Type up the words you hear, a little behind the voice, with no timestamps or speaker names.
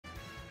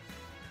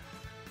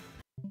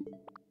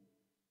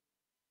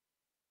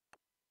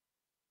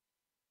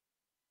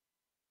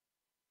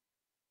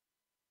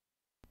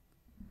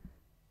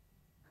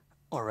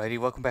Alrighty,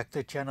 welcome back to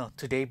the channel.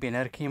 Today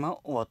Bayonetta came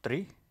out, well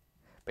 3,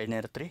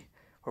 Bayonetta 3.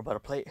 We're about to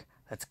play it.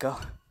 Let's go,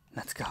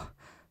 let's go,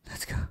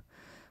 let's go.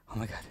 Oh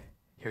my god,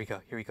 here we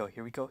go, here we go,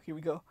 here we go, here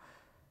we go.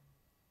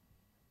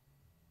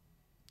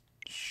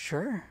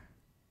 Sure.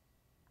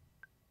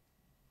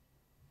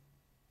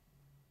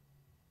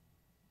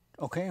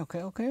 Okay.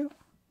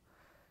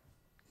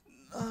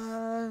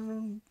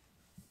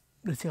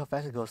 Let's see how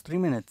fast it goes. 3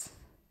 minutes.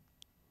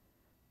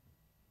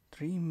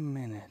 3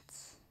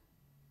 minutes.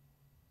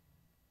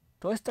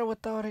 Do I start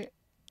without it?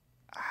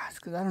 It's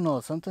because I don't know.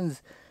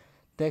 Sometimes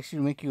they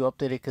actually make you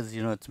update it because,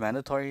 it's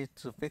mandatory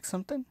to fix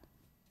something.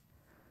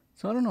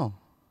 So I don't know.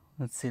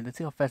 Let's see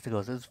how fast it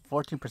goes. It's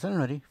 14%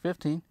 already.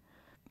 15.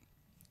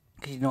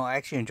 Because, I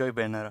actually enjoy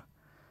Bayonetta.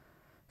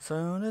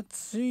 So let's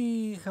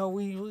see how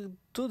we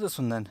do this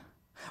one then.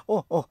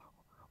 Oh.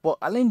 Well,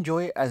 I'll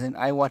enjoy it as in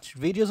I watch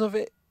videos of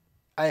it.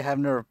 I have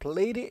never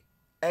played it.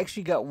 I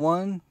actually got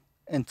 1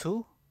 and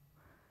 2.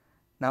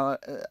 Now,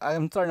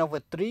 I'm starting off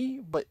with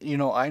 3, but,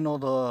 I know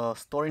the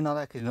story and all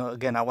that. Because,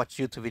 again, I watch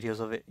YouTube videos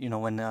of it,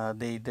 when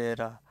they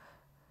did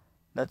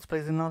Let's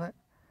Plays and all that.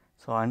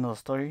 So I know the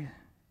story.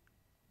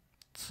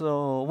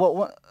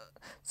 So,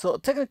 so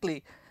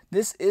technically,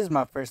 this is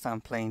my first time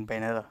playing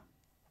Bayonetta.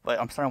 But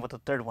I'm starting with the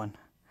 3rd one.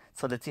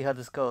 So let's see how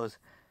this goes.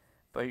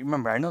 But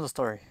remember, I know the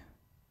story.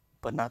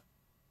 But not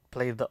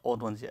played the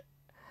old ones yet.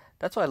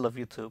 That's why I love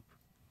YouTube.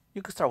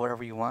 You can start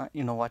whatever you want.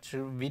 Watch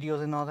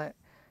videos and all that.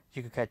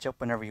 You can catch up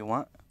whenever you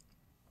want.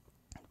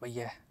 But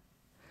yeah.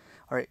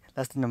 Alright,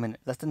 less than a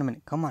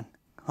minute. Come on.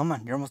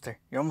 You're almost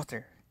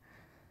there.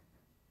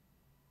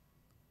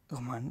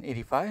 Come on,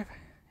 85?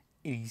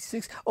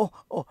 86? Oh,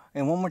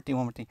 and one more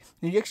thing.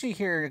 You actually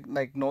hear,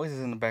 like,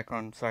 noises in the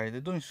background. Sorry, they're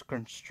doing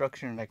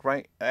construction, like,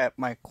 right at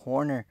my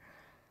corner.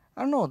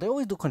 I don't know, they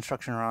always do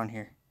construction around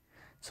here.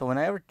 So when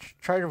I ever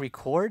try to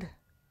record,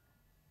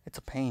 it's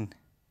a pain.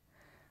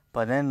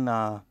 But then,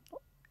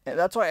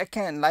 that's why I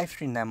can't live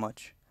stream that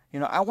much.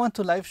 I want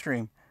to live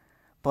stream.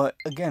 But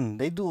again,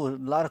 they do a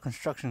lot of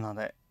construction on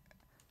that.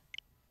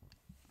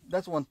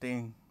 That's one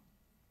thing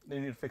they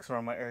need to fix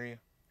around my area.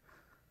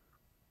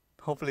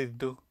 Hopefully they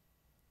do.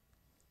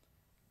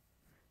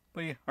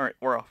 But yeah, alright,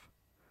 we're off.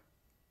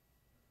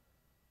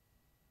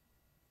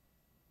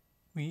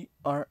 We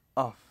are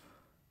off.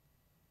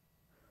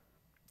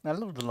 I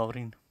love the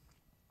loading.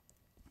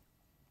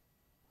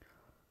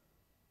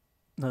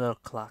 The little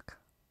clock.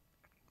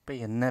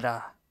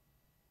 Bayonetta.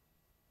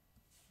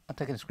 I'm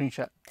taking a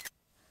screenshot.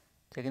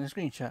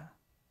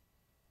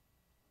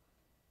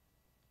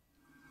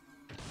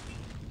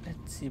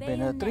 Let's see,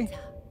 Bayonetta 3.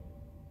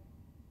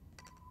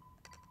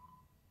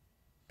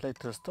 Play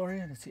to the story.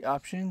 Let's see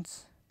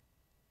options.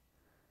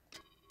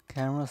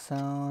 Camera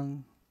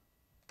sound.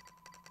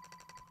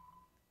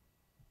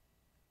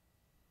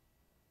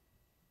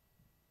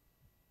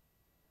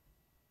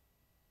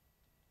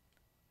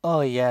 Oh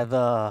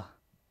yeah,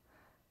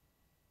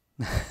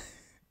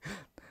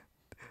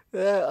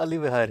 I'll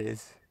leave it how it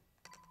is.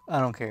 I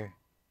don't care.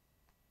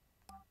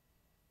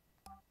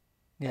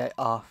 Yeah,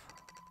 off.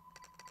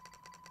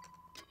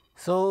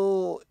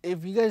 So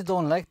if you guys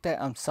don't like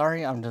that, I'm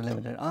sorry. I'm just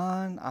leaving it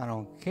on. I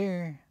don't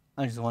care.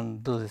 I just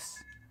want to do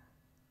this.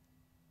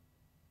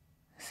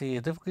 See,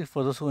 difficult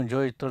for those who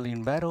enjoy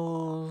thrilling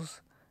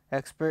battles.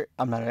 Expert.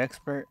 I'm not an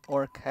expert.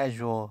 Or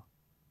casual.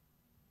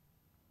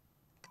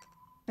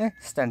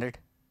 Standard.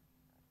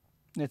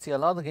 Let's see.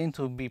 Allow the game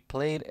to be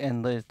played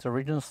in its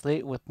original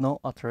state with no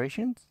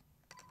alterations.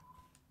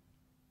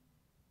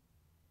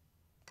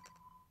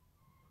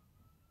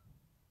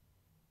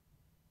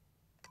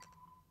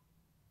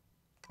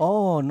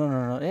 Oh,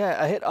 no. Yeah,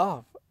 I hit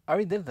off. I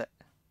already did that.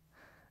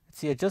 Let's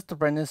see, adjust the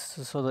brightness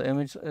so the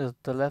image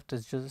at the left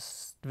is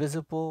just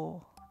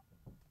visible.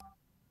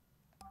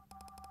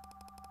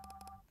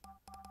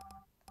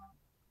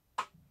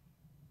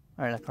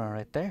 Alright, that one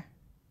right there.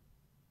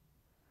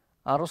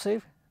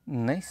 Autosave.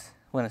 Nice.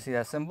 When I see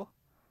that symbol.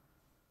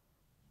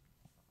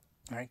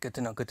 Alright, good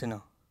to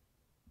know.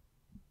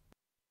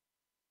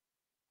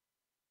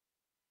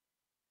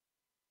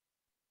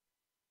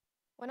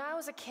 When I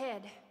was a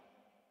kid,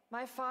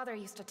 my father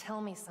used to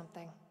tell me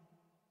something.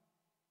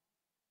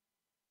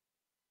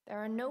 There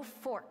are no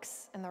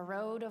forks in the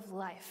road of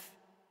life.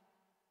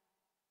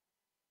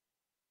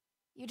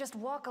 You just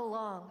walk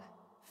along,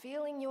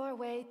 feeling your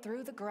way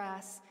through the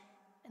grass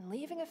and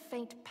leaving a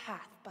faint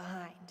path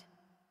behind.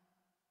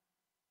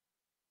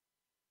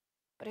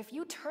 But if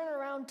you turn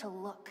around to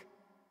look,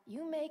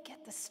 you may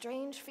get the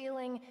strange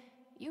feeling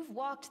you've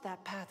walked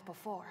that path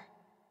before.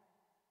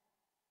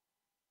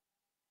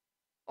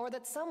 Or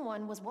that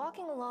someone was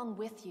walking along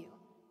with you,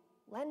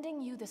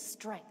 lending you the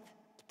strength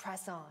to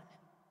press on.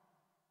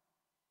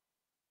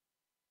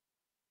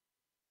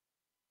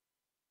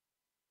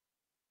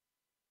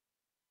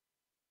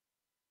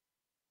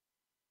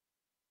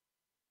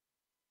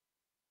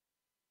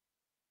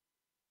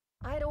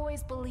 I'd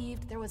always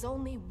believed there was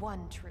only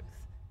one truth,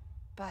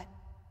 but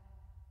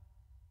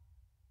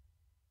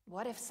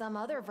what if some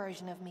other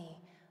version of me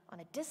on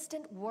a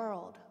distant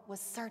world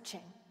was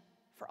searching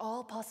for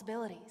all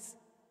possibilities?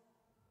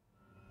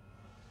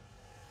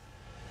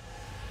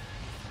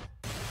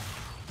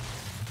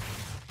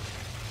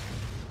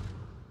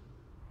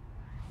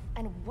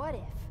 And what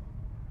if,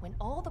 when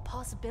all the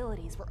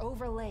possibilities were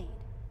overlaid,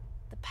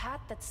 the path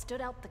that stood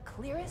out the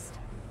clearest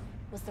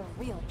was the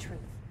real truth?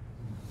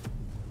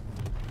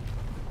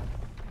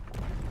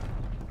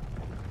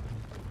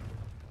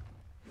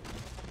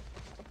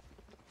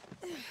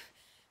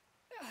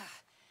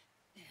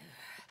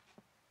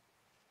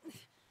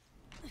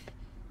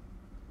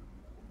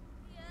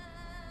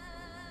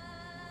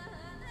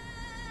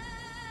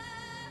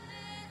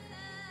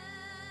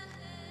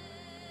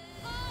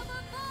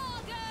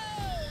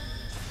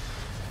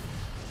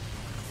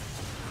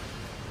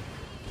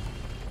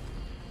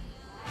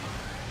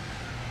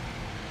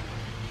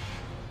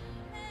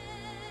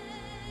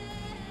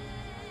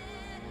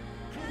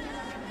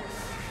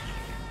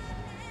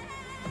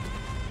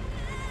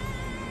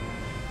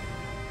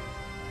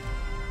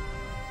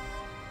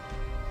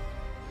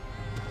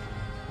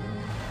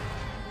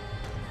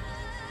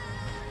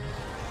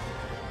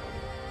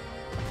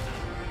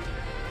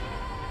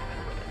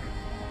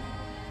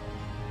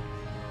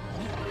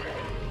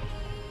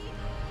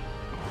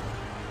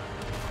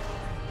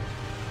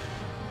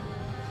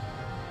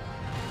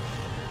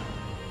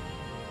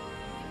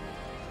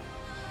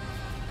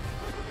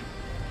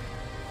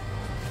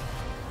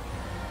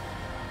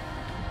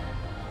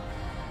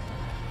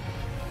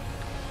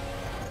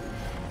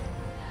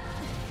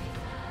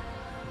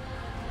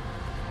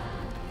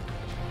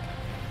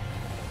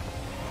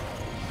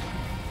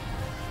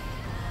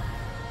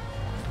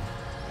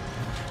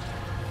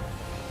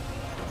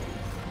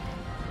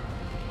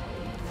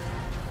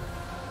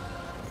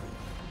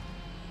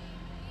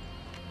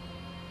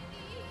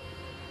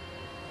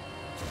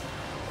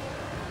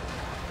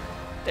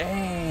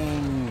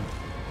 Dang.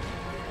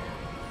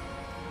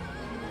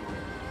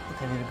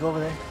 Okay, I need to go over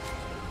there.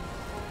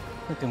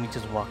 Look at me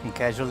just walking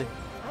casually.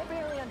 I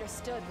barely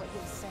understood what you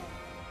were saying,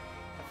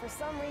 but for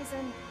some reason,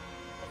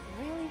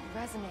 it really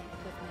resonated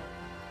with me.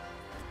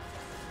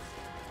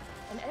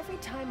 And every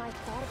time I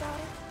thought about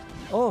it,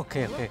 Oh,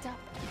 okay, I okay. looked up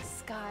at the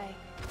sky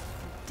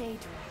and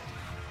daydreamed.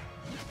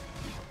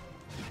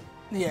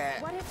 Yeah.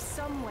 What if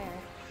somewhere,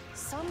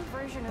 some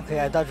version of Okay, me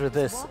I dodge with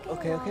is this. walking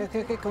Okay, along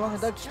okay, through come on, the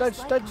dodge, paths dodge,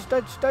 just dodge, like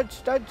dodge, me?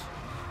 dodge, dodge.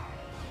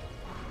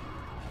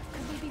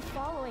 Could we be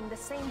following the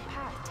same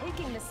path,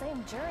 taking the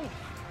same journey?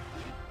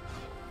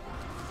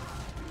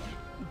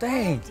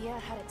 Dang. That idea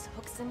had its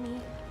hooks in me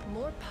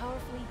more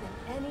powerfully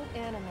than any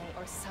anime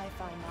or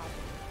sci-fi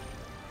novel.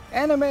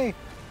 Anime. And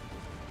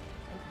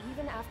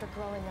even after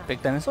growing up,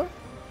 Big dinosaur?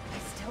 I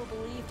still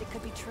believed it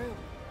could be true.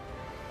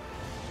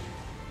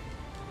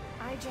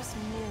 I just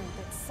knew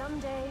that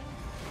someday,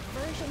 a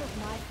version of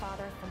my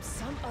father from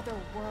some other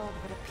world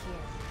would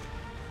appear.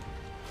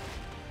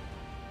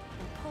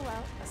 And pull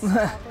out a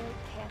strawberry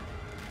candy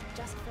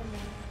just for me,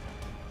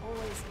 like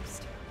always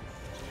used to.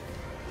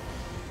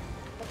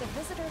 But the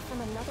visitor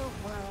from another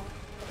world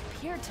that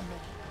appeared to me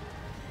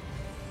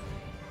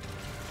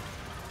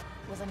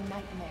was a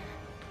nightmare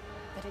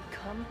that had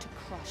come to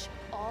crush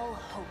all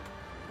hope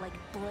like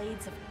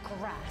blades of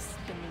grass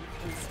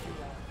beneath his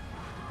heel.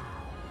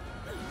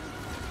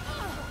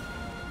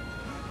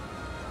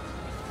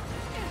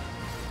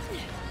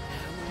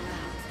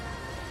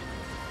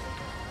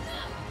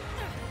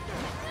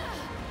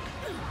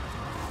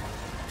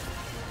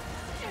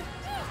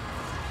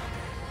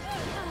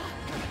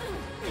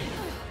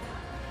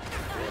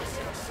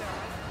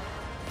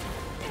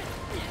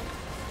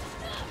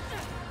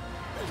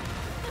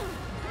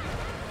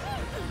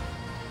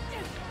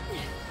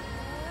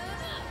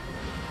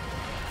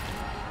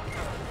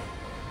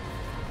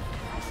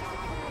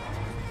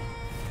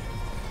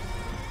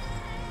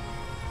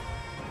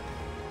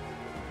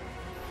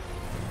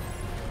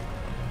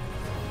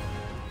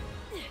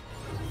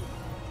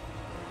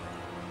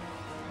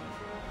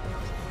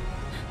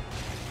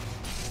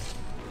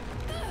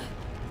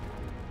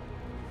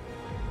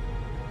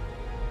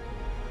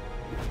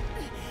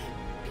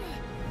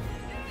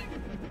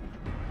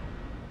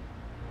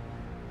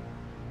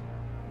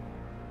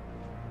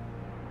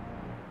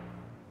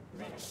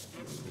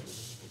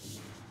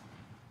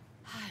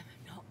 I'm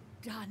not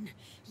done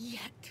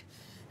yet.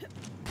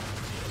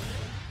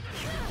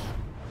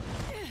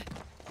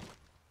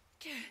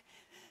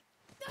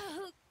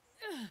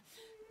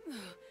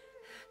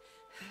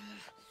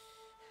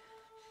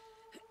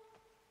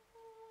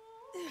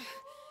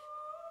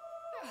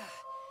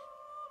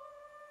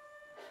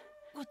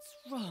 What's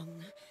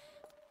wrong?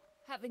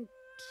 Having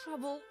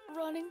trouble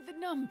running the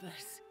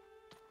numbers?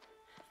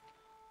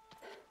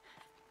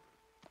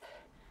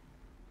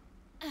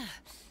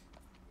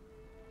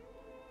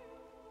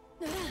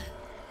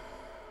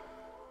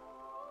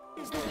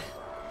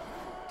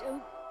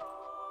 Don't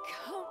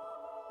count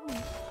me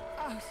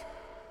out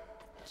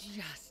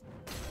just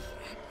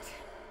yet.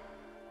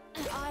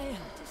 I am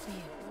to be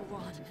the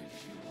one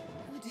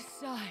who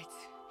decides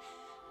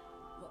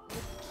what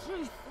the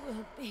truth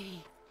will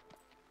be.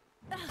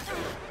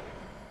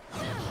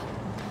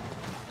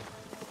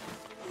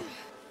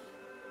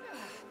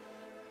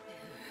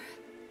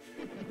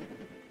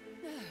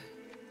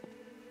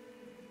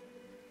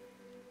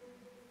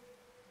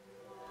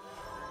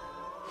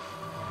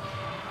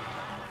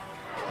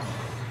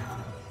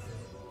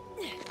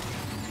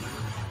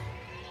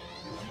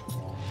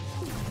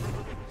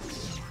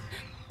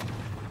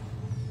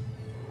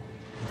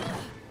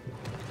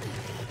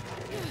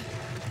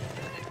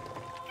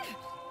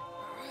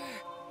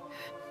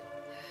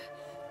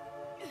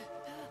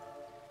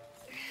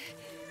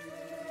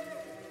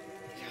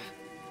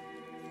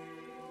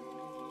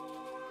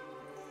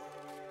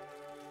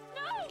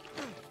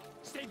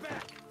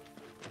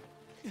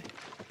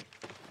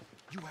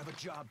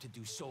 job to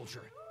do,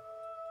 soldier.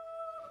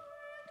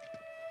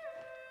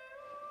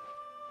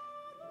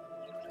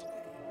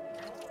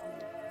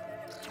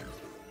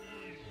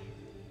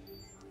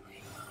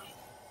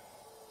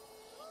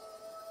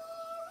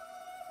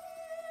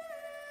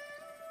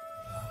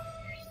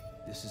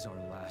 This is our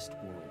last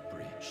world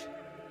bridge.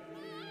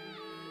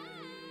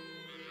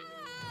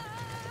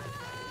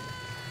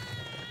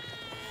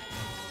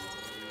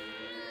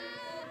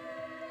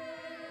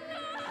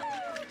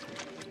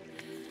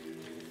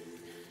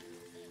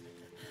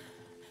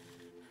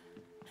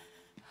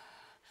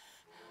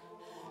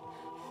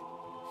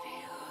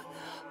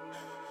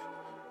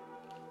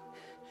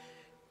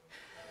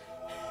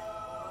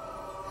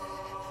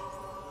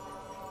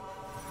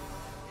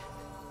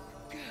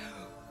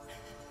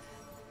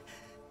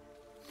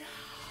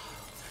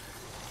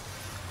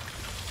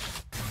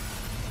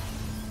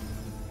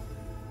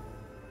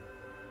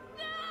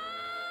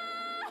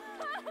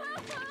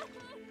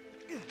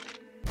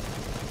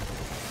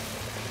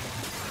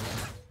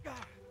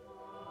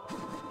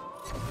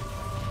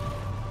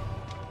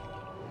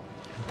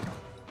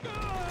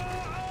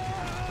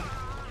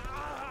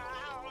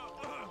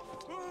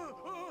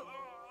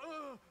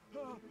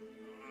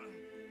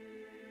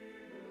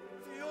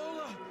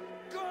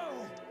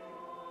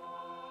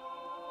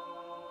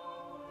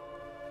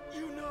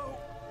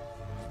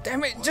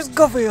 Damn it, just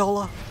go,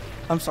 Viola.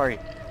 I'm sorry.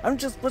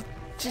 Just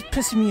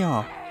pissing me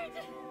off.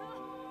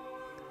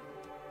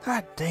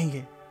 God dang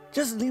it.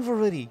 Just leave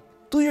already.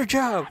 Do your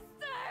job.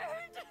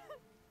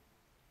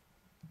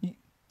 Damn it!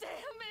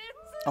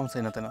 I won't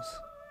say nothing else.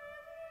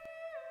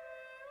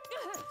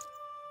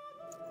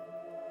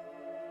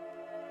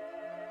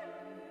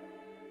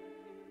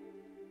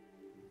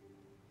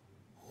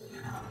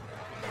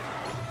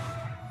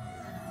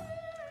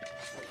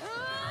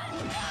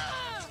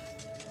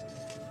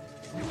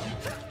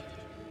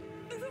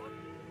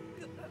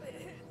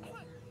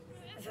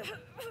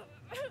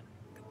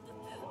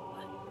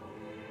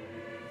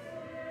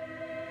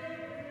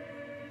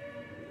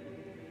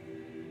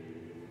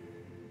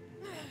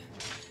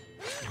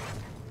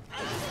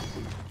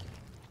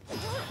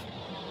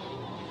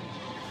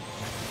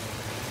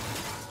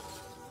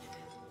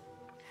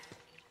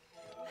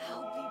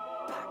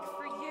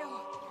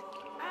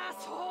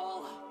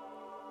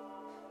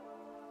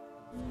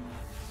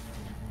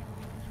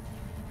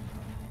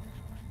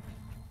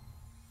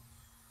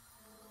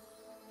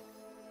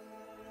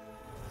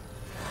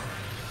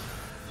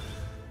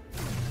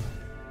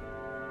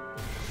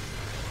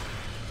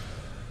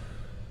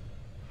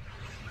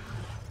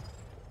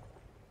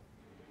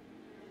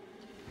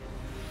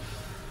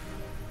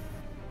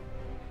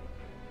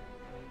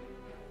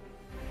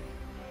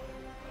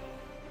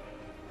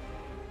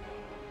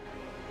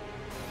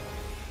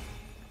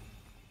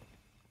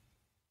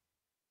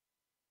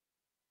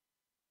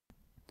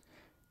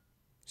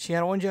 She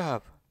had one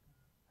job.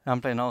 I'm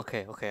playing,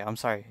 okay, I'm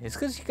sorry. It's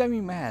because she got me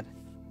mad.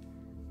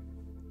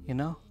 You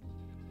know?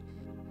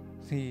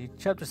 See,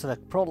 chapter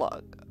select,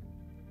 prologue.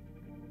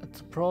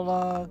 It's a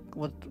prologue.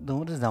 What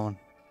is that one?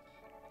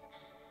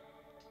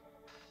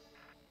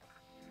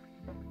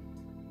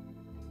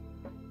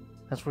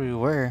 That's where we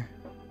were.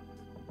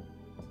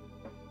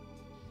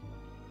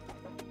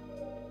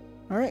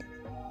 Alright.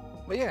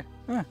 But yeah,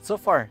 so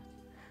far,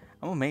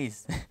 I'm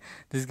amazed.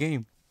 This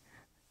game.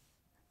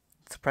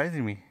 It's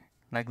surprising me.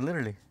 Like,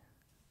 literally.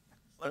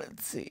 But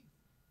let's see.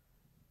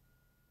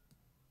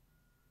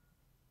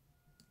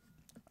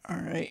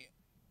 Alright.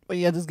 But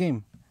yeah, this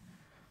game.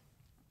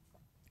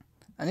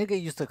 I need to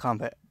get used to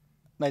combat.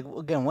 Like,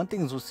 again, one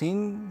thing is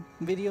seeing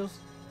videos,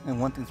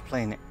 and one thing's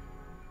playing it.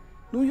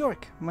 New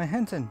York,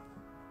 Manhattan.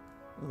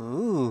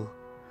 Ooh.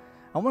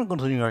 I want to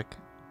go to New York.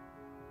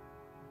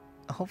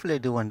 Hopefully I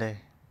do one day.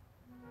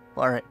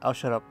 Alright, I'll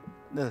shut up.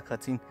 There's a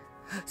cutscene.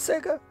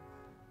 Sega!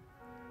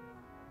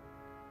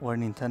 Where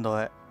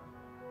Nintendo at?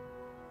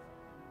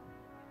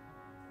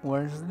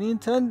 Where's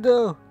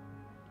Nintendo?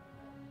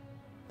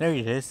 There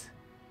it is.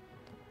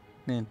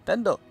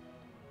 Nintendo.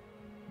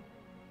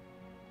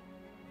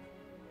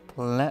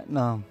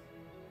 Platinum.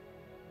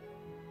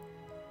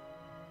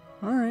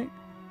 Alright.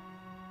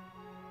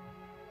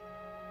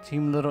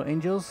 Team Little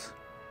Angels.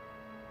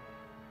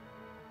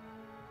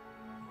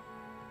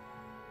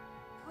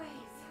 Please,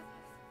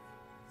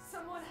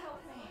 someone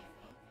help me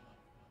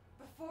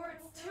before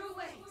it's too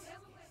late.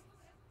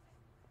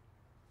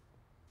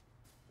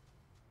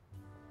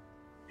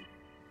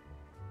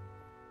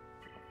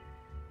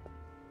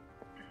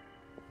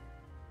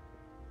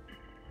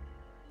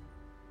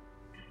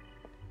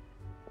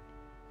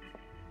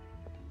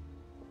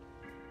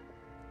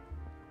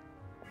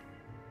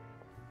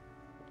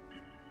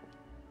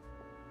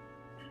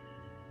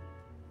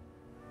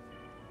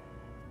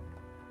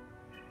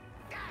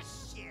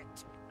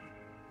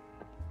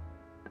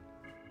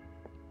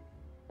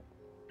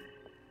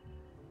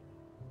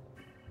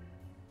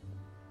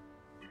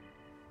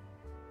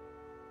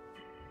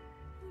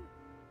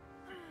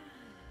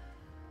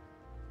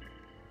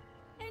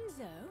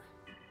 Enzo,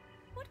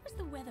 what was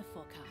the weather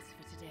forecast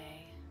for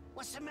today?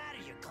 What's the matter?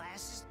 Your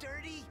glasses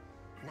dirty?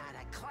 Not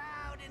a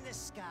cloud in the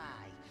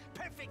sky.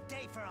 Perfect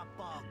day for a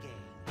ball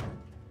game.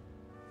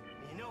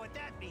 You know what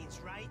that means,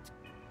 right?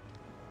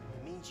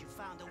 It means you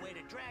found a way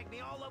to drag me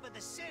all over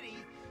the city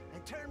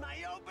and turn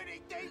my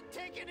opening date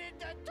ticket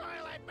into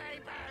toilet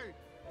paper!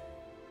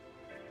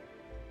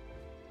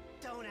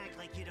 Don't act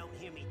like you don't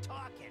hear me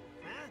talking,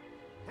 huh?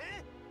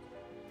 Huh?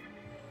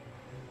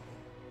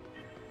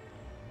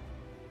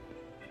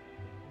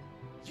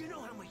 You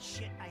know how much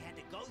shit I had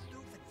to go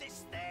through for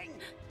this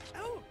thing?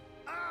 Oh!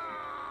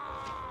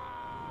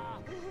 Ah!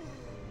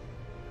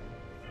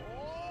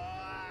 Oh,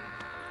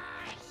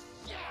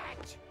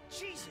 shit!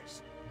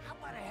 Jesus! How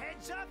about a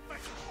heads up for...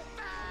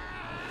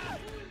 Ah!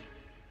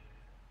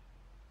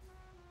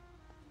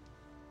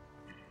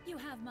 You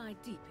have my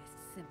deepest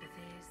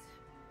sympathies.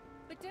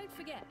 But don't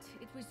forget,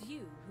 it was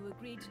you who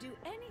agreed to do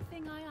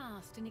anything I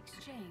asked in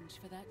exchange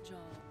for that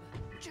job.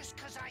 Just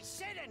 'cause I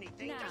said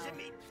anything Now, doesn't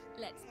mean...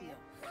 let's be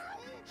off.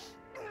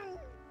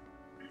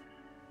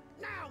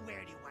 Now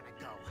where do you want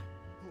to go?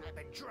 I've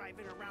been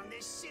driving around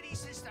this city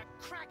since the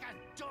crack of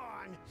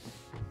dawn.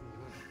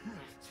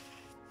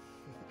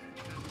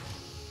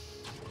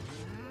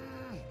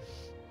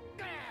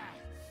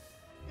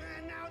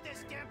 And now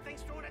this damn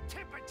thing's throwing a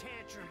temper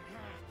tantrum.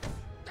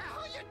 The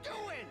hell you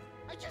doing?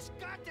 I just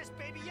got this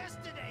baby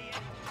yesterday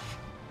and...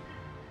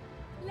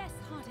 Less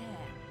hot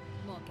air,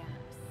 more gas.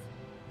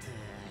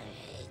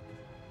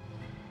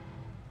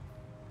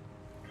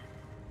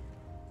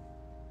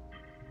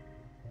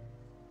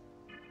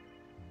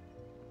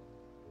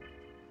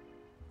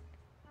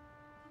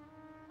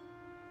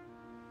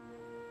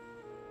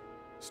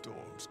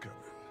 Storm's coming.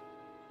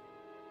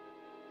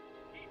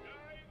 He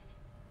dives.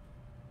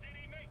 Did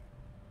he make?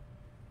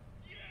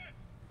 Yes!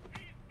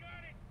 He's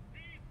got it!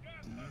 He's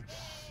got the ball!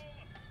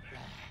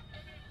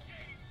 That's this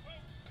game,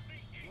 folks.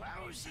 The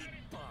Lousy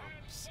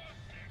bums.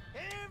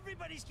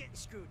 Everybody's getting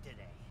screwed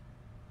today.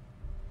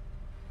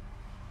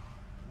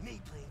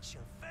 Me playing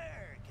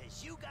chauffeur,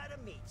 'cause you gotta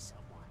meet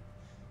someone.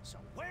 So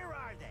where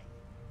are they?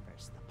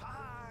 First the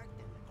park,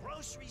 then the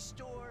grocery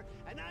store,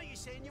 and now you're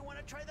saying you want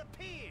to try the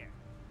pier.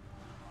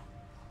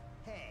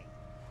 Hey,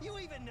 you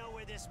even know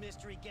where this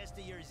mystery guest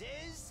of yours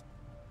is?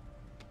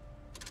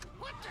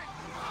 What the...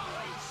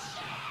 Holy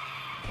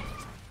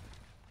shit!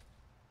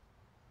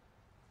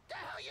 The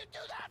hell you do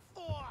that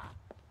for?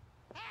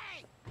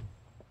 Hey!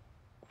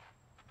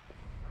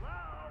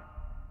 Hello?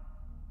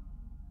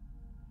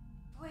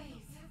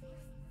 Please,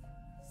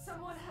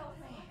 someone help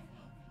me.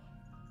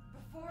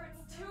 Before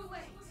it's too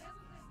late.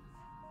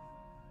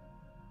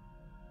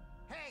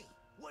 Hey,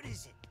 what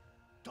is it?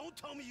 Don't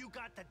tell me you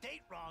got the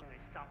date wrong.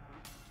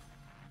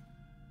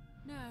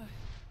 No,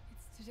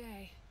 it's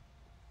today.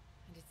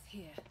 And it's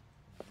here.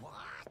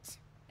 What?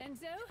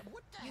 Enzo,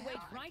 What the you hell?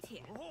 wait right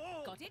here.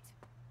 Whoa. Got it?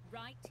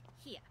 Right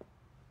here.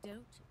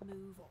 Don't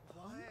move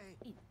one Hey.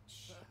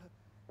 inch.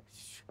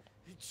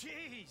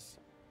 Jeez.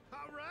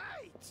 All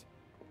right.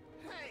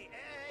 Hey,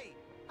 hey.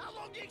 How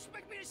long do you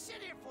expect me to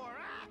sit here for,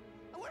 huh?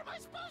 And what am I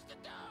supposed to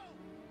do?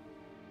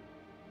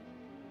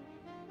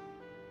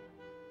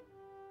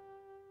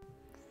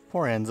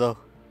 Poor Enzo.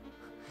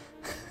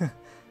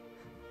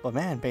 But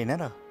man,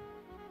 Bayonetta.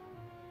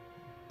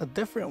 A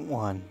different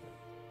one.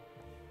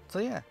 So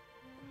yeah.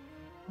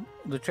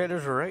 The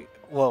trailers were right.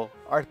 Well,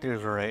 art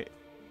theories were right.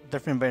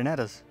 Different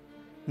Bayonettas.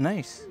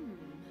 Nice.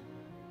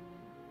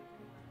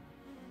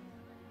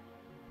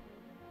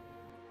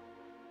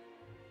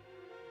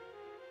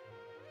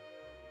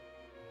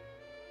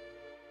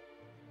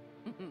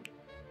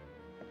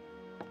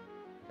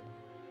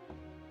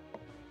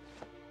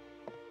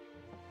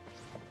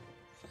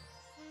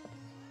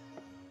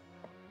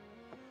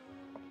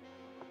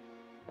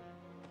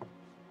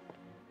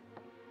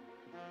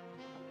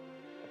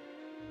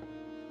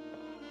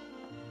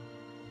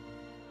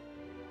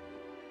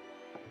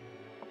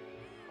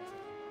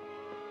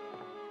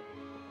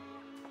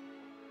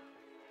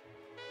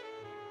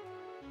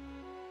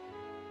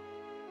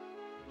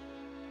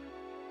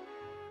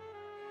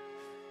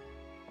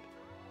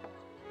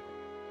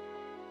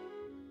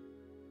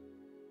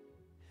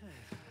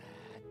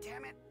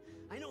 Damn it.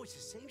 I know it's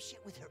the same shit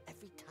with her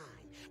every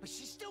time, but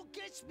she still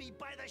gets me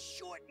by the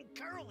short and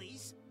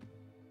curlies.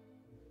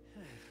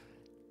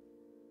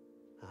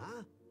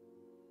 Huh?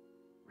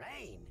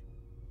 Rain?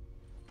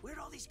 Where'd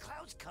all these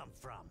clouds come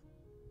from?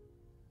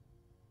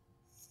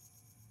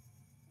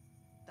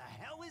 The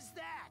hell is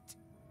that?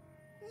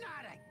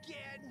 Not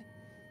again!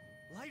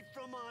 Light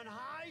from on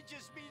high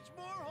just means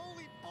more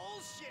holy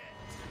bullshit!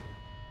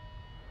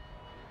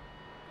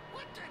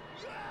 What the...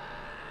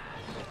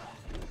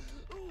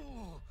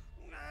 Ooh.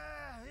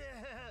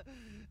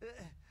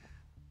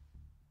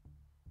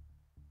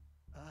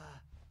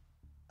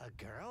 A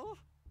girl?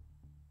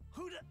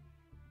 Who the...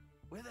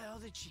 Where the hell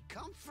did she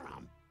come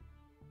from?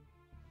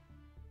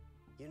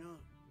 You know,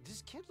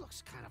 this kid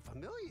looks kind of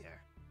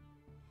familiar.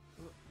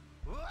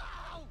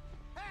 Whoa!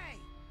 Hey!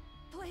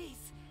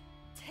 Please,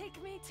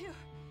 take me to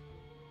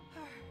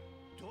her.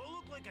 Do I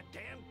look like a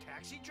damn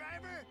taxi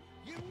driver?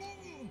 You...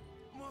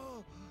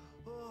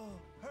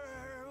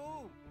 her,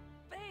 who?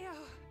 Bayo.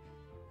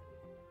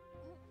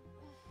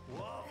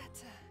 Whoa.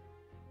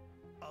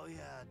 Oh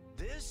yeah,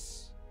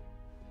 this?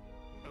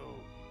 Oh,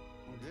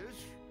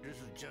 this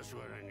is just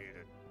what I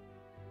needed.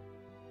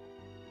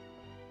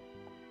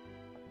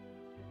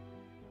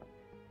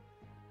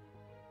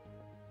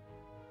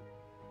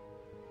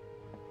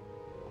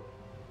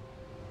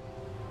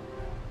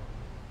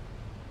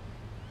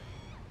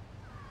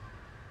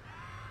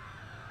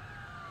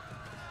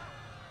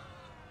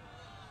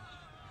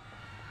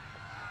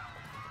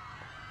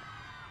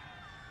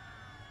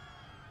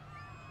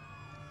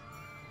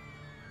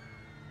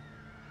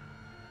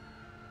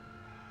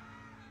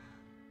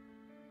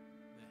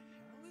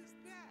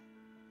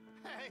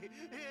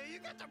 Hey, you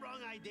got the wrong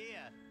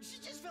idea. She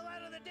just fell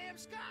out of the damn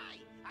sky.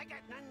 I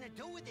got nothing to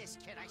do with this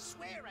kid, I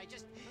swear. I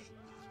just...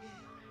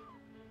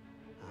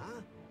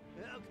 Huh?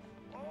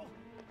 Oh!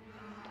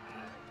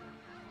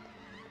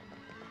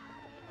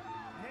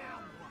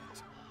 Now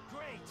what?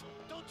 Great!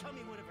 Don't tell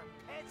me one of her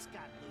pets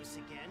got loose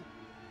again.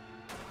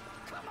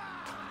 Come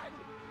on!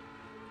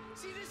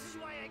 See, this is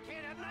why I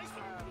can't have nice...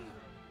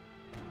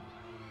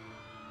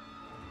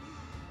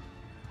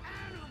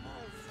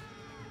 Animals!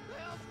 What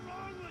the hell's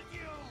wrong with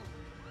you?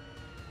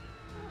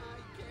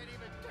 I can't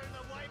even turn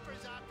the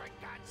wipers on, for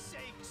God's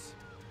sakes!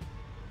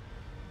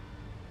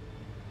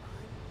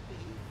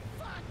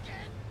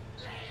 Fucking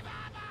leave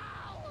him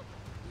out!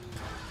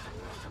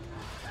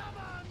 Come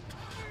on,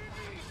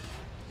 baby!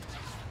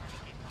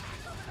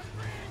 Over the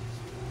bridge!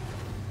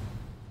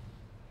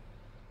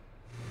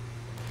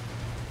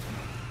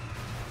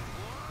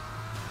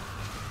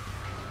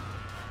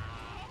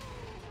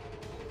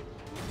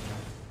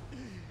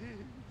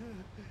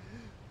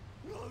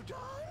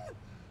 Rodon?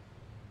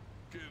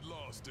 Get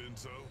lost,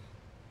 Enzo.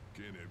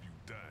 Can't have you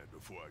dying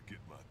before I get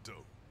my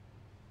dough.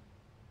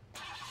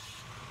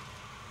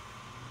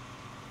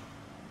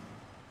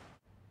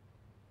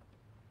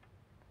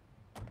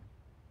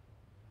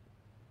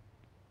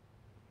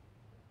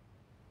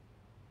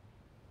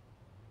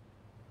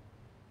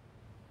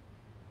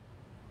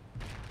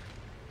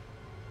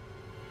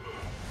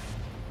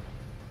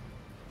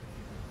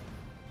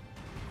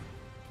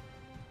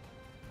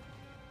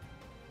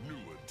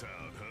 Newer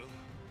town, huh?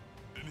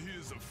 And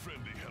here's a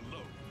friendly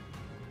hello.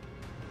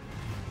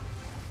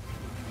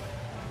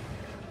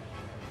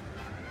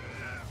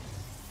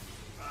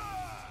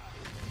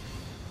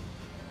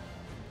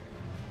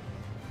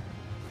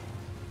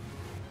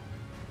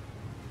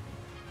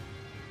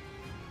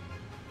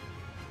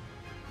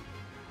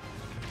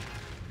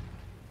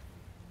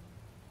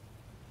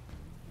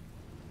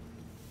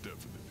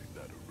 Definitely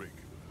not a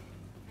regular.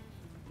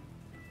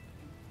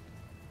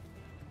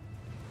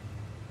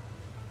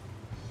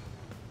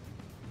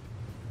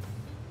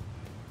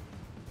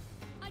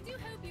 I do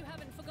hope you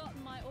haven't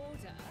forgotten my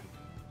order.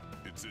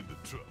 It's in the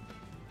truck,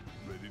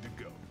 ready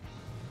to go.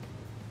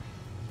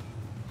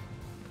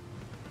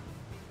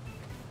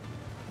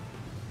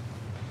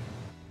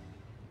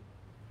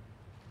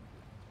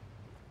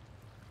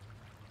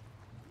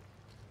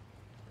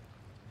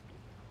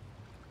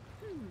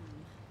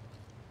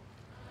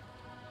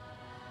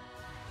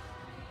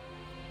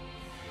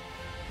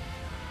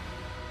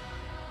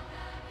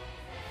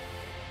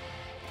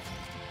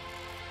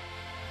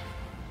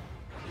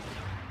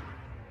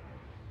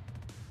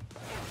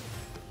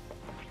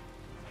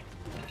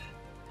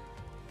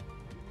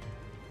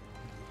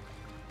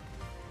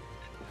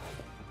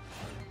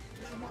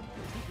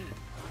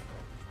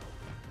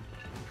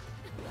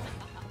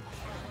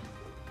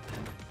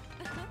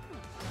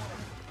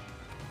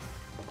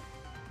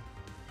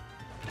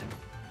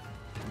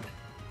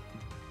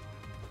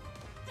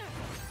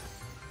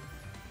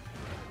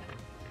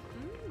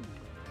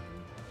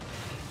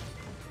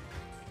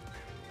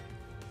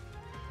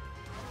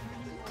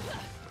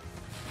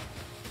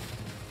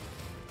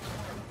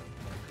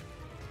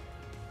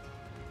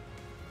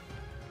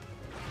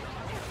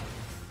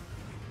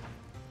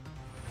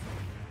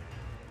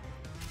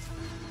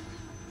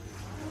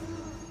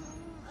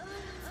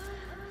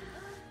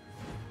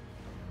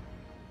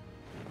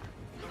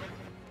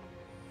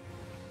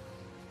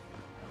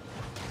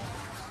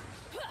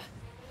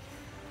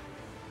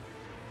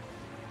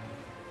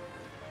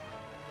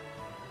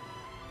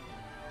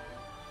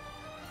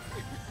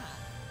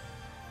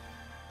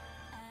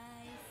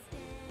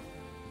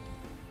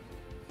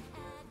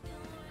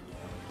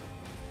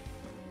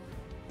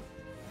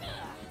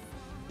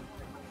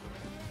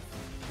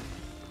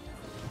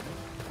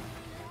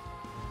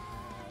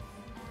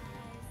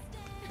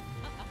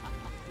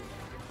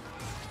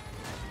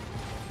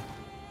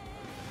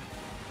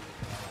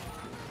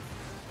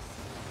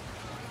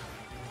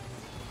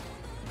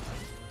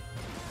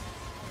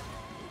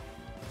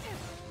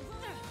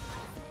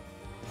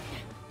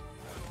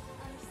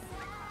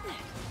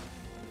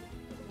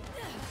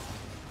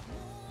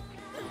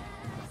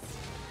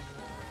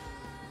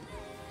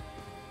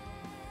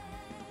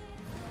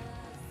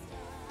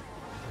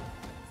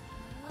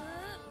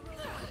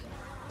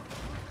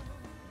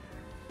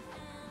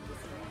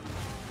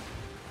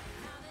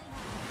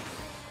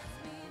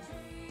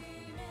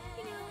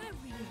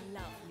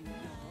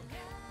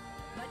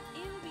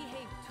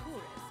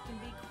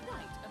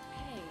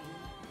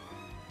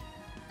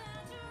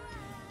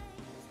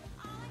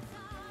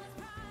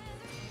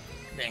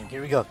 Dang,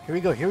 here we go. Here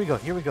we go. Here we go.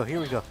 Here we go. Here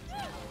we go.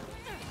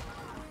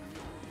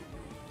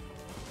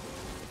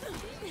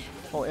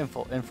 Oh,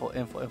 info, info,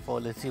 info, info.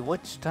 Let's see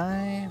which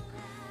time.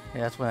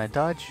 Yeah, that's when I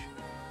dodge.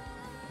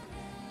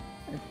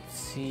 Let's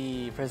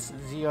see. Press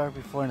ZR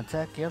before an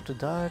attack. You have to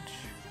dodge.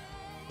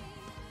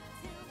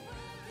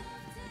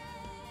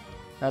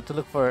 I have to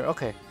look for.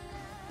 Okay.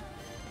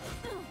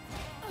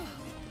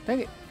 Dang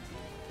it.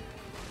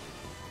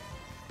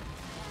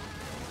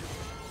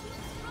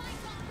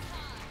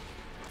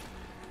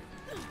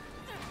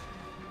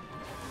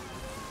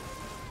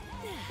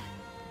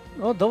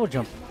 Oh, double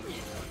jump.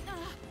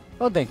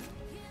 Oh, dang.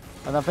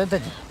 I'm not paying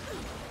attention.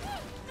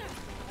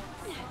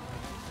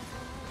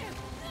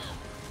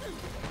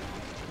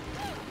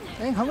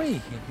 Dang, how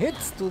many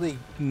hits do they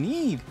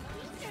need?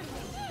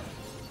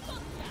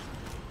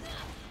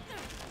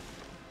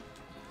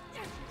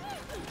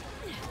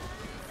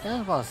 Yeah, I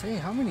was about to say,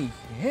 how many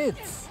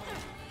hits?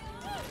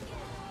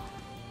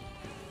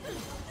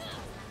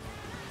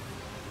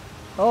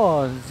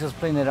 Oh, it's just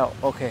playing it out.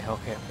 Okay,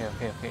 okay, okay,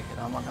 okay, okay.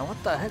 Now,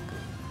 what the heck?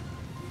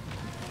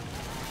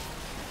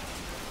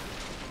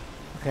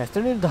 Okay, I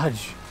still need to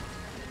dodge.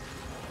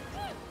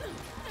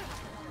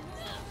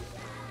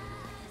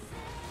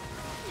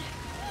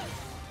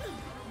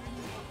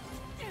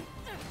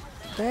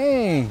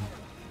 Dang.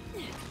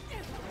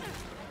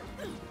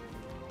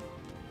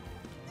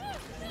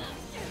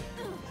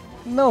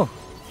 No.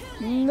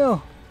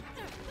 No.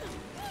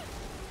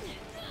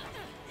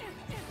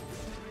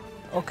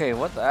 Okay,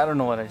 what? I don't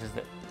know what I just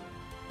did.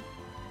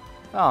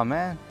 Oh,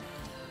 man.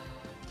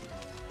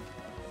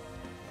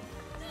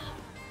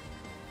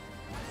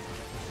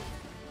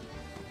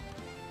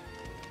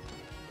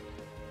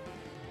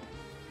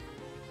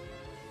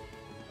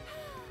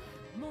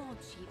 More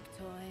cheap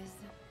toys.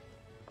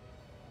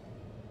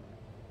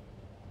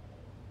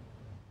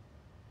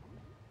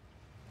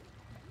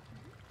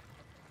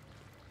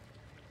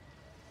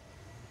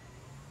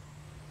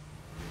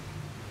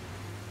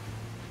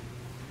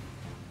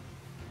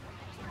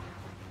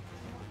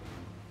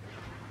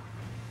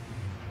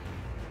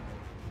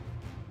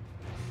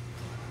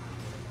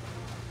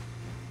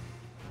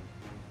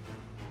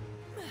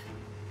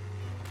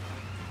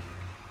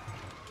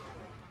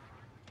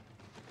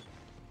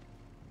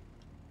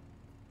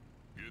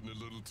 Getting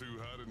a little too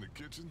hot in the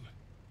kitchen?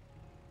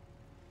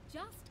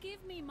 Just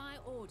give me my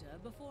order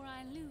before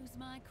I lose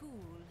my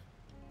cool.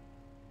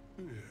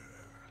 Yeah.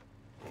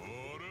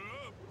 Order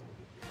up!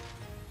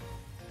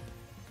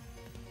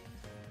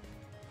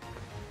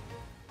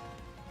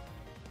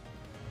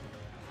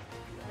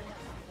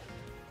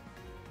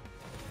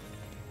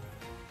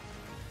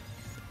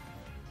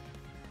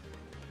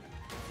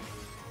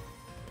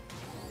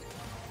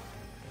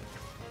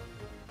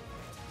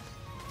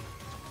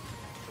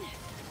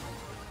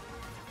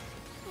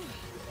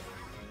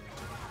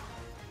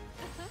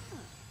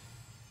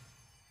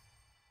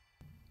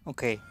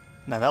 Okay,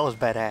 now that was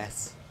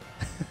badass.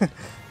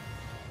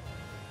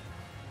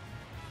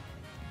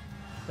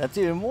 That's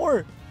even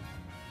more.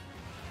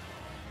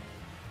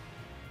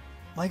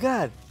 My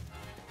God.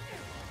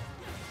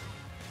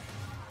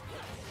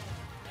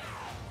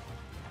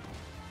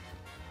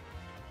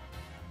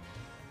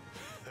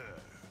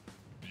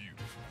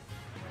 Beautiful.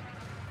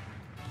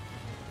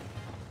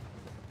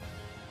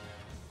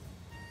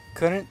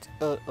 Couldn't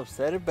have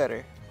said it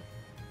better.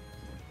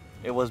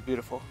 It was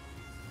beautiful.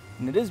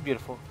 And it is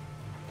beautiful.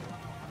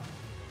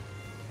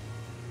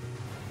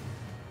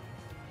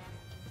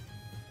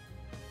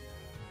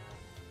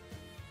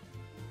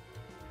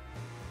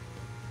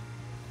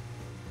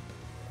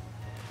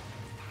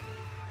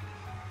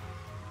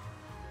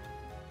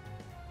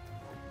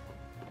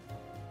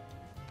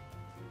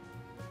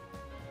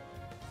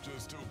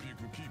 Just hope you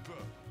can keep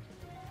up.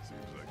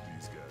 Seems like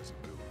these guys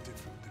are built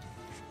different than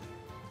usual.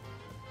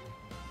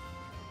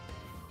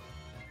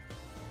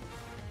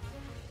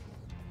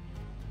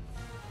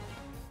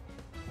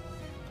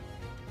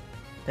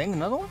 Dang,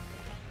 another one?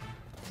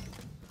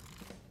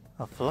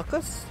 A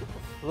Flucus? A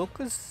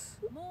Flucus?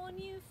 More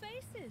new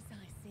faces,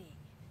 I see.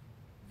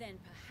 Then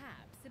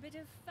perhaps a bit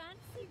of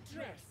fancy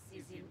dress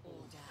is in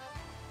order.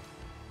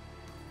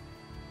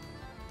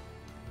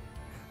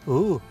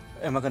 Ooh,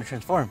 am I gonna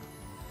transform?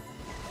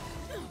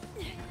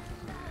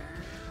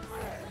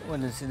 Well,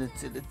 let's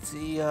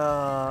see.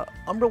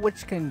 Umbra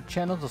Witch can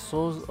channel the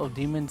souls of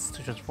demons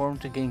to transform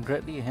to gain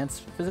greatly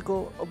enhanced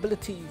physical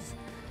abilities.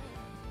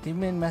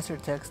 Demon Master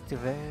attacks at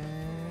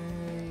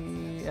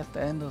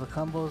the end of the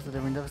combos that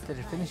have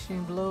devastated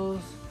finishing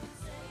blows.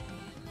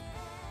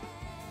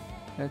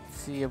 Let's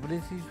see,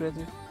 abilities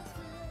granted.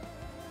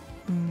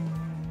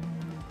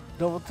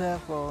 Double tap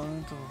while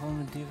to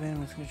perform a demon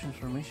muscular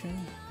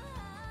transformation.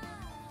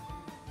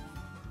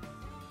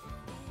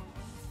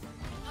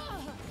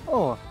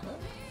 Oh.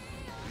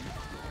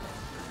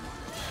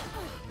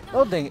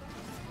 Oh, dang it.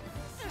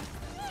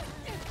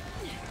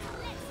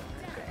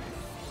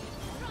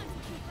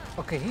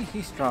 Okay,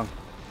 he's strong.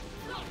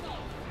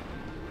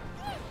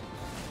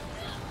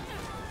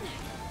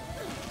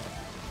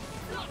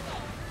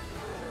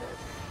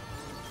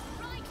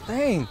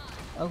 Dang.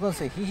 I was gonna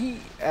say he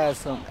has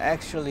some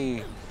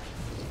actually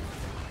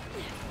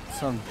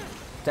some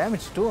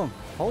damage to him.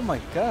 Oh my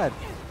god.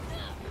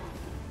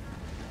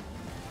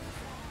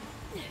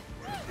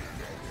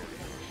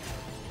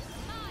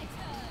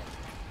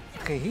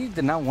 Okay, he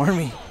did not warn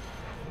me.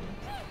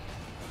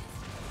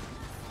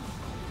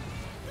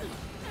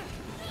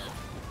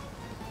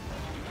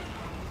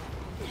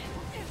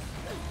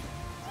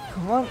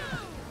 Come on.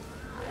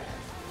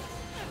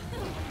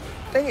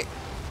 Dang it.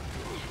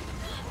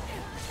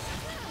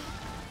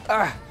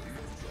 Ah.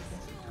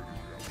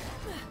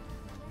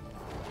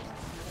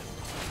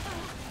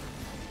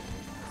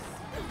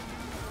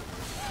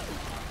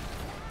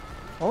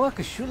 Oh, I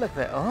could shoot like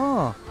that.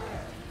 Oh.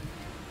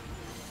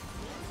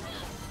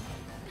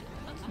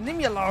 Leave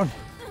me alone.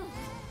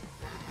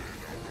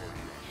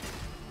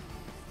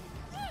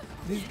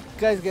 These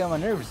guys get on my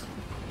nerves.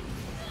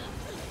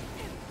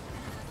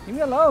 Leave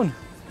me alone.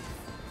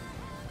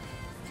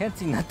 Can't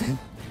see nothing.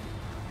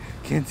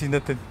 Can't see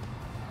nothing.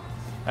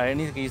 Alright, I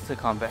need to get used to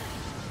combat.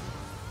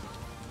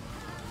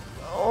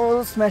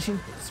 Oh, smashing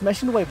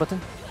the white button.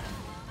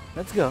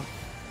 Let's go.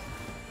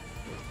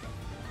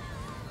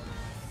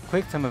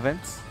 Quick time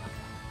events.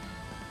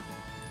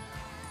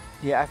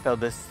 Yeah, I failed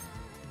this.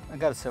 I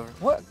got a silver.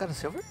 What? Got a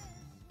silver?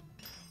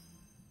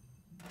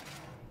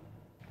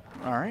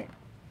 Alright.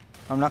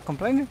 I'm not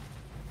complaining.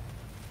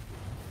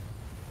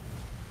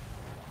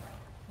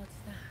 What's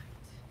that?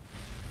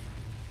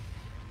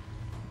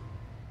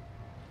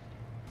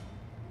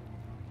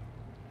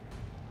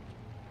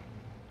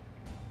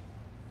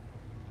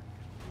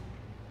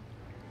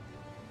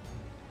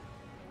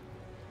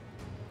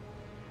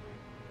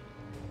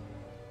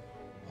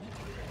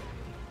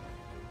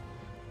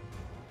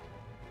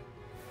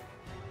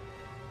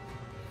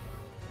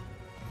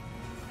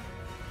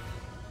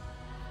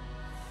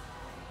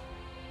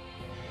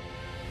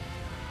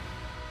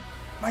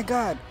 My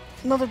god,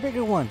 another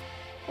bigger one.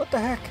 What the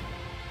heck?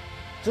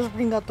 Just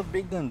bring out the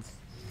big guns.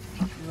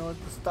 You know,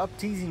 stop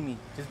teasing me.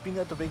 Just bring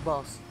out the big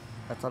balls.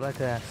 That's all I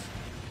could ask.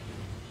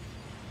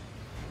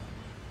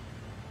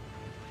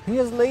 He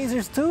has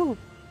lasers too.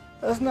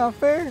 That's not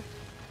fair.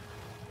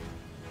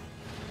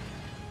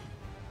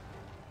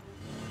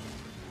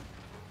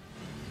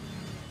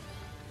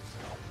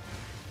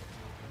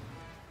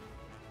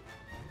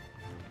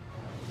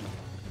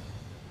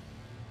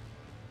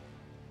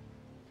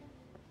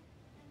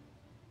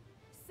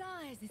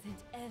 Size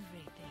isn't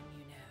everything,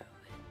 you know.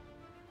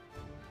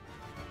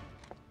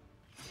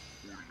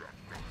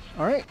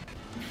 Alright.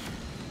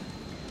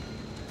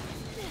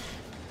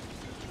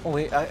 Oh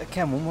wait, I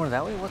can't move more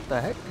that way? What the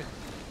heck?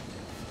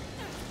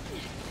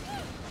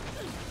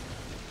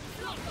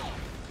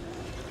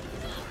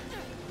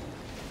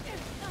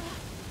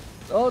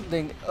 Oh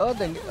dang, oh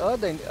dang, oh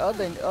dang, oh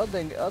dang, oh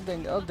dang, oh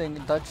dang, oh dang.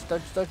 Dodge,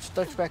 dodge, dodge,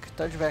 dodge back,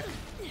 dodge back.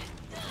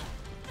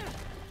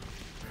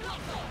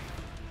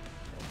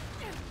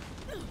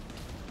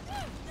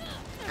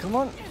 Come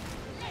on.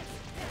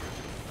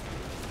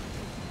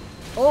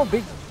 Oh,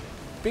 big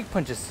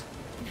punches.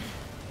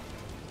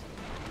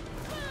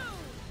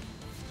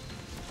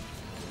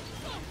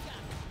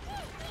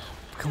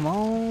 Come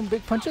on,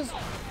 big punches.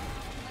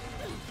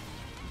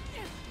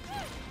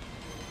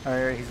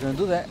 Alright, he's gonna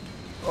do that.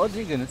 Oh,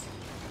 gee goodness.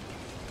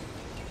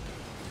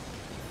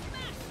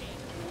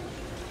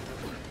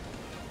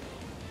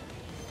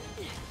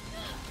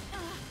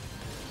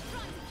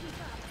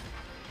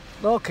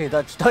 Okay,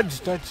 dodge,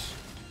 dodge, dodge.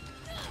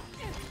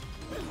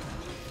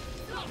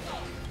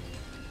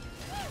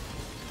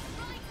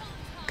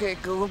 Okay,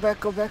 go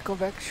back, go back, go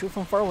back. Shoot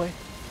from far away.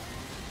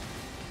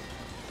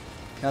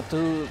 Have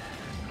to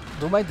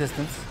do my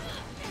distance.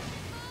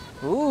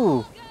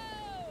 Ooh.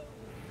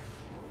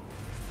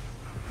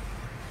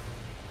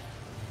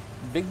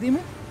 Big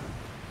demon?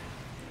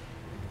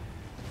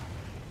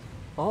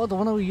 Oh, the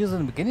one that we used in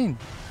the beginning.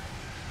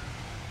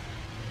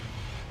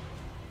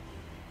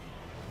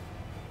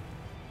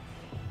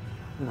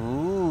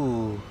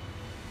 Ooh.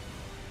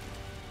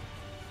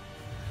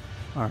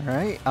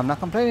 Alright, I'm not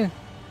complaining.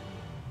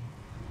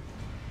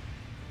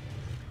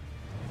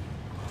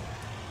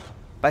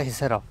 Bite his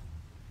head off.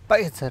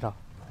 Bite his head off.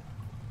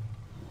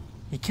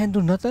 He can't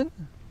do nothing?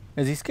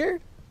 Is he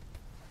scared?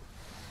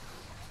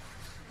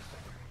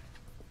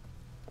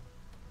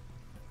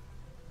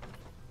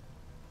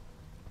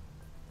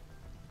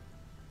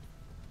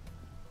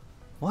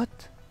 What?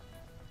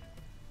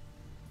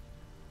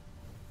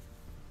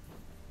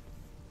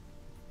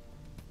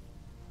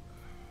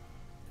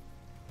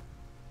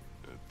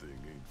 That thing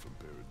ain't from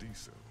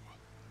Paradiso.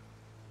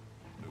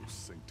 No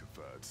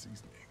sanctified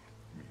seasoning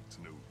means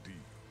no deal.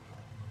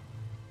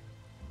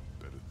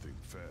 Better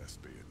think fast,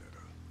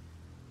 Bayonetta.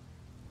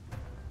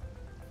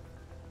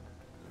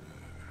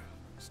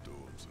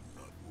 Storm's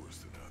a lot worse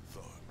than I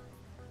thought.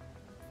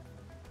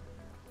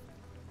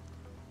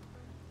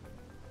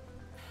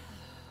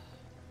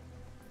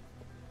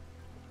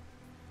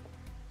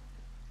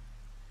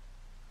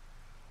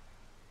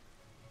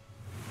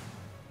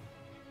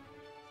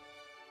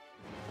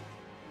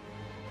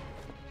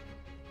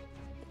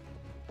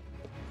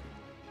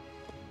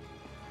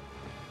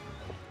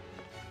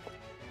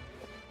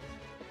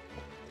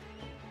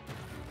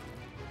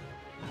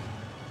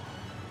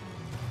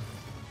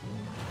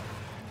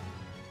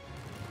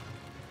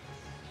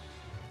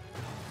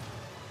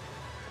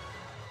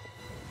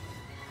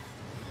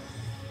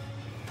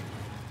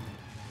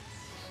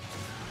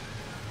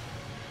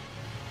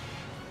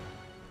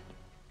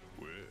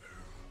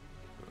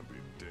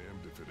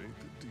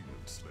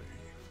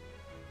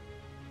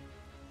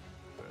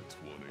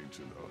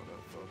 ancient art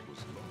I thought was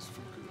lost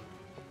for good.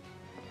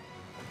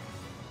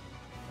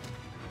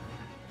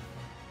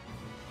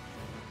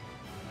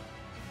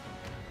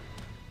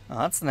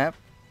 Ah, snap.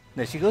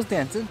 There she goes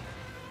dancing.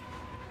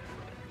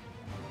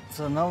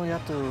 So now we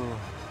have to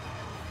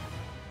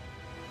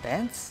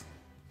dance?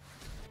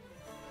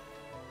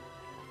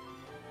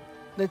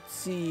 Let's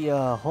see,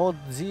 hold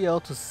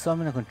ZL to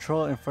summon and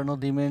control infernal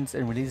demons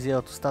and release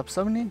ZL to stop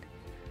summoning.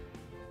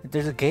 If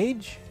there's a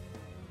gauge,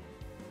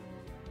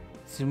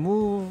 so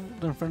move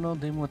the infernal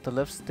demon with the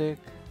left stick.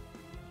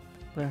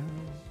 So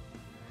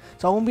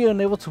I won't be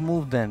unable to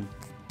move then.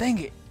 Dang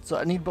it! So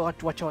I need to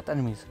watch out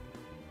enemies.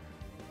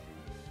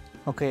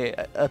 Okay,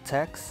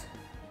 attacks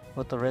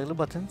with the regular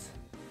buttons.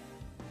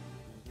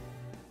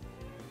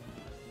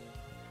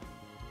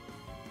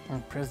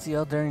 And press the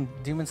L during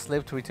Demon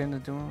Slave to return the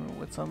demon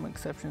with some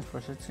exceptions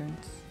for certain.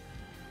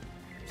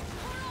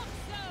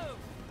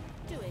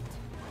 Do it.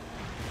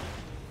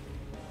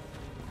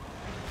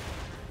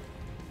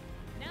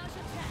 Now's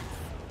your chance.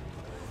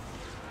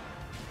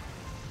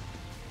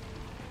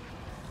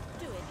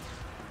 Do it.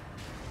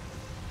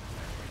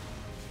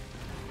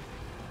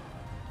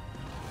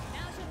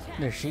 Now's your chance.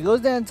 There she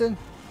goes dancing.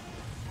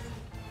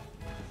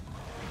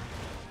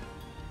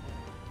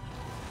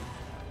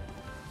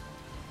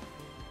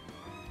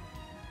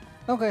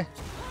 Okay.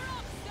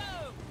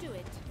 Do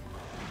it.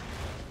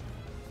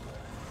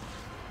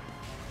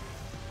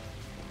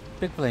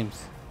 Big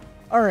flames.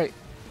 Alright.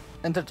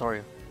 End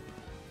tutorial.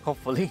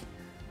 Hopefully.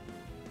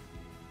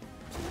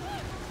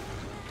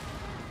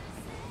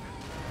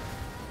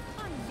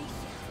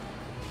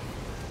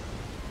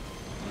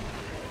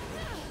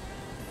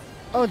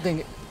 Oh dang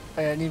it.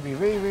 I need to be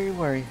very, very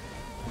worried.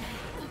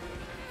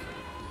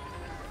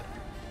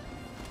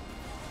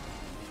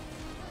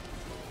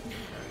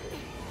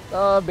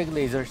 Oh, big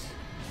lasers.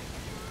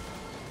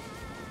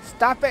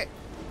 Stop it!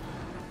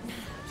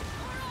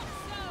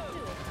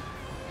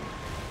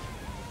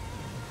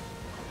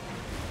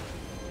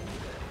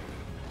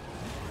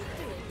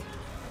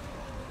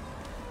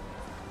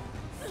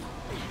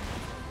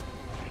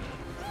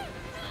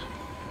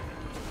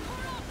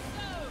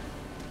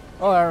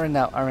 Oh, I ran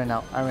out, I ran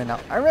out, I ran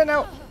out, I ran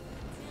out!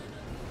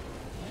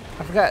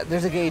 I forgot,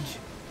 there's a gauge.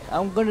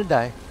 I'm gonna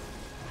die.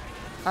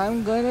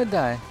 I'm gonna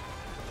die.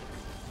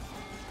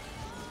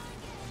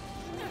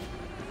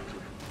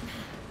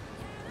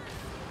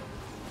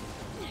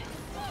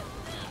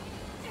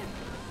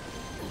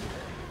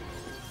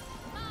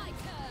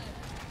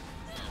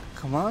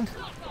 Come on.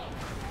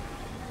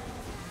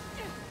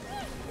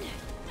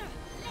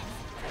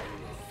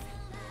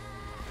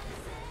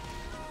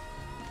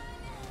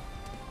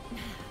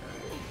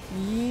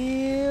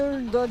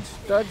 Yeah, dodge,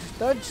 dodge,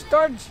 dodge,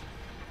 dodge.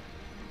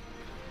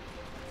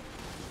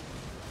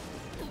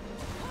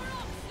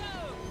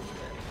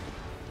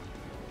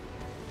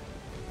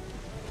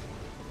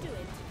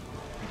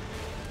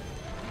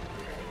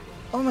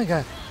 Oh my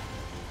god.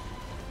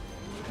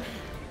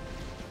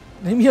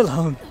 Leave me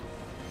alone.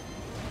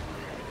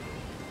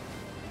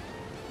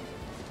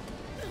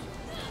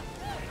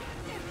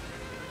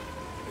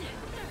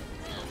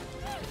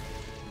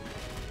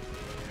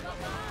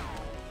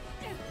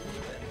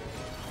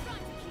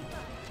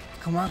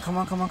 Come on, come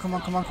on, come on, come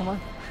on, come on, come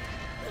on.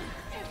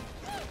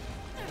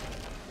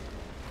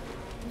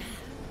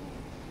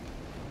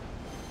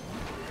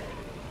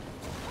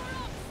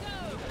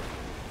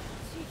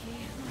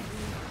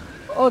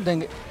 Oh,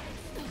 dang it.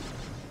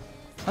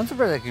 I'm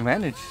surprised I can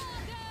manage.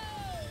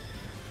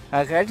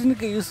 Okay, I just need to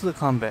get used to the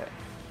combat.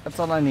 That's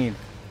all I need.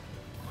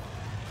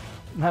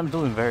 I'm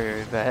doing very,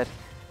 very bad.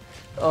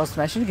 Oh,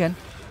 smash it again.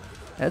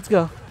 Let's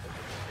go.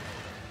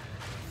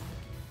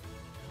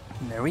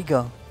 There we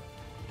go.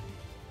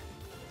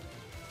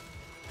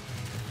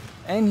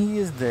 And he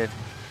is dead.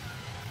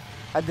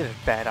 I did it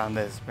bad on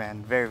this,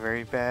 man. Very,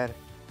 very bad.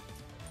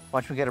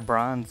 Watch me get a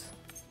bronze.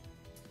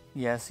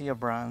 Yeah, I see a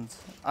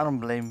bronze. I don't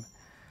blame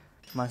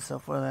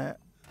myself for that.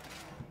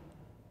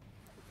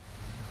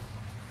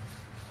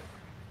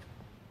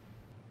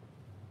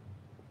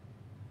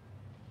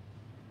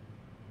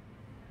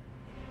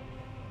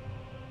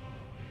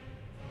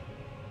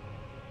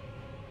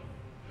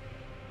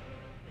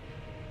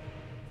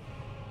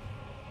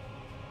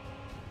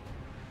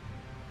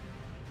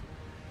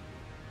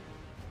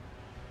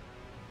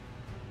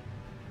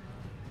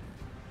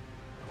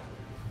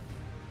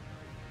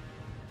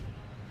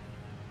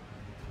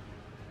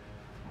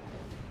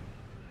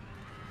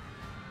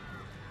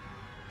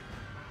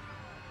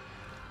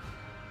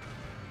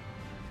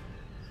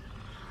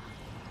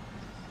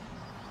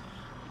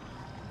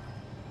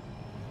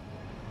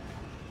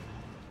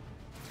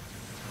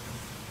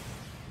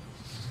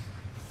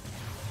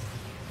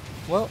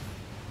 Well,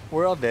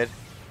 we're all dead.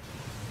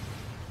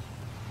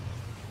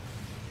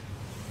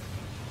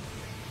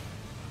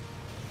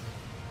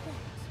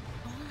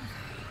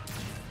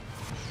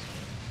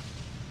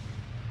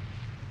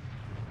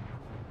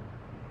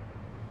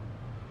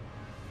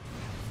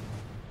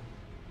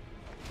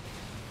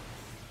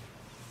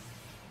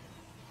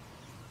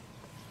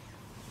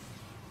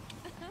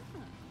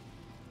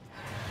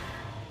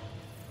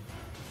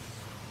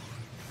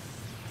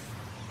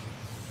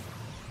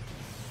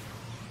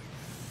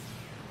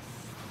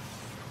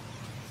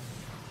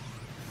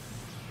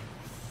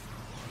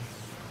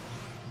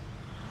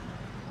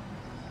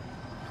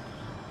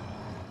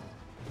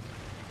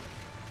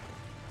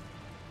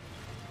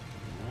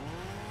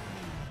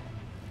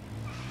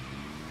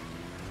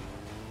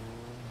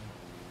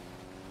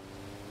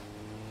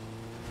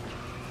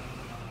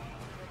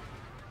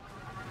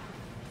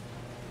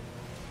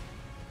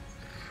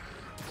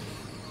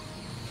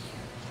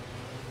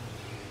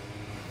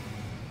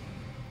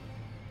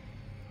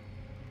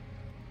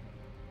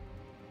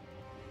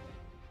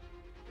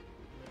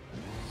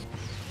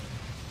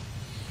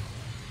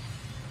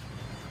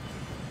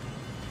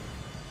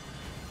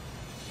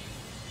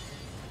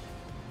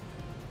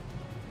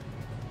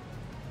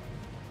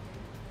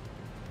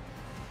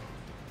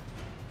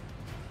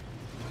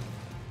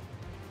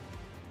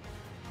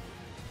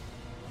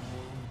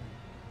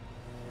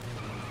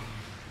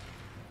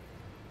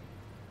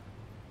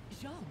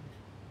 John.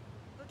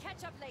 We'll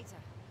catch up later.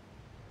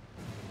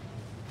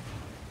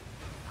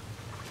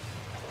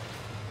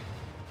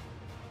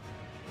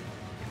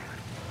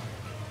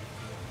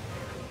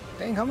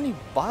 Dang, how many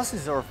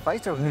bosses or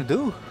fights are we gonna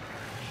do?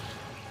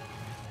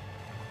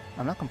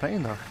 I'm not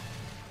complaining though.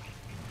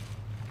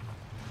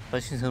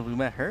 Especially since we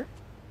met her.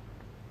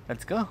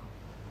 Let's go.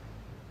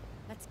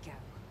 Let's go.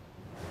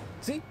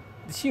 See?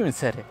 She even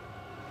said it.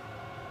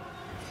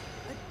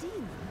 A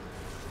demon?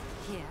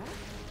 Here?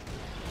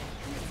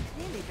 He's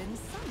clearly been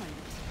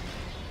summoned.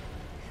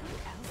 Who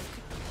else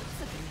could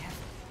possibly have...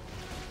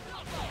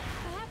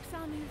 Perhaps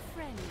our new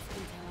friends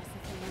can tell us a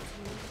thing or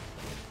two.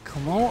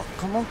 Come on,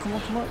 come on, come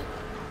on, come on.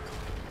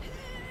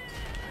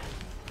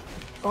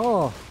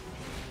 Oh.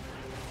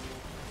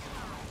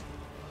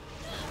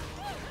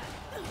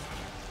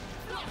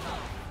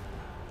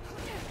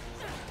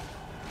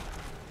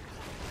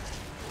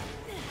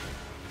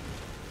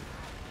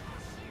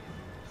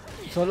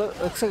 So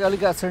looks like I only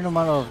got a certain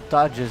amount of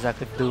dodges I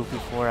could do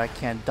before I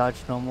can't dodge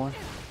no more.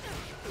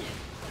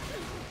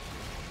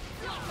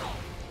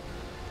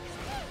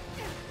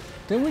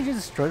 Didn't we just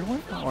destroy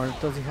one? Or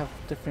does he have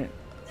different...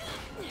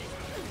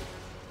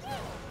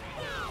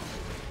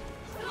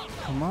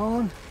 Come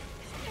on.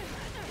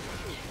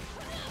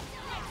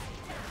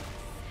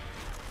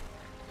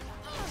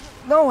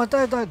 No, I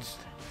thought I dodged.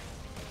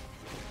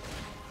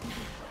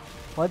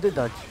 Why did I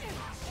dodge?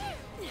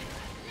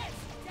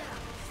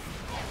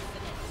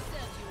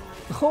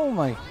 Oh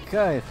my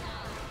god.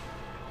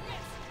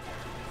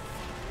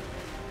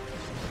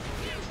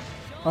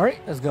 Alright,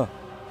 let's go.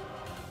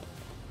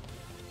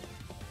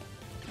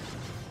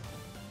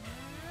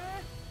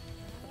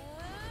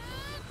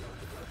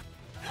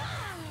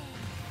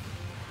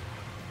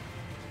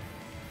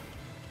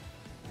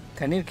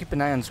 I need to keep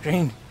an eye on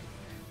screen.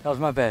 That was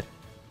my bad.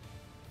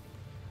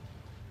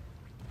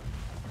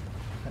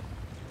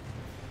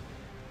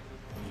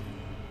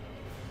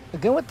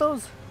 Again with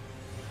those?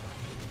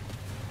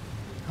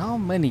 How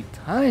many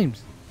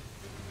times?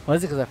 Or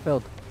is it because I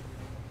failed?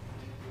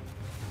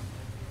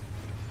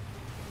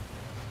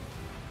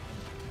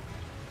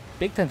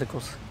 Big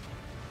tentacles.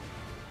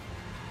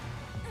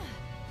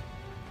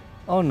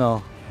 Oh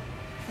no.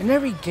 In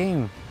every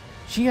game,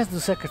 she has to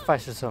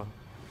sacrifice herself.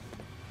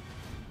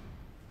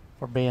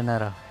 For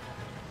Bayonetta.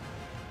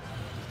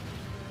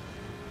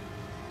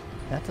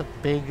 That's a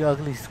big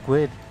ugly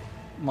squid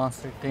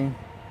monster thing.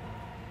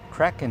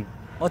 Kraken.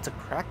 Oh, it's a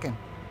kraken.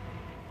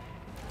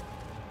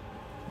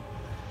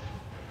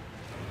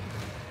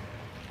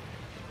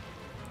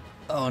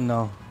 Oh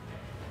no.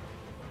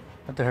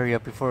 I have to hurry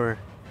up before...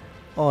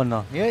 Oh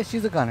no. Yeah,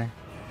 she's a gunner.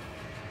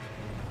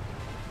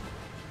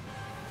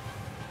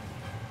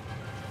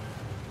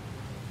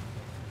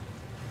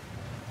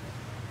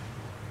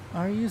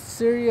 Are you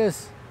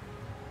serious?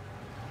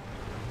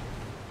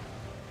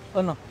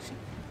 Oh no.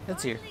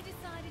 That's here. Finally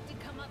decided to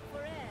come up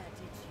for air,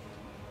 did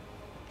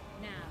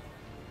you? Now,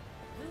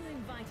 who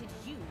invited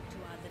you to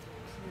our little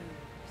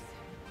cruise?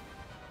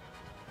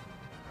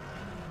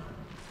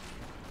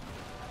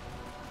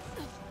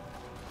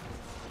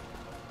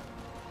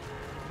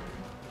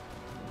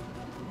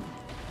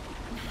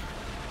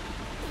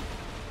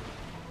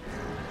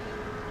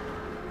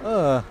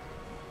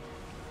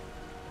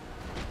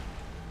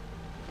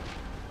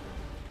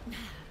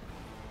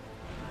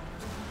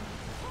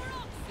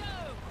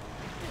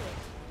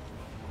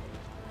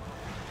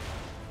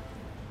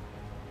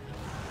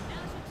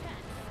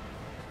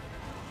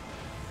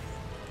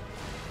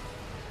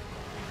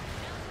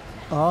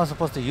 Oh, I was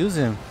supposed to use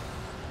him.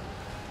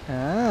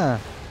 Ah.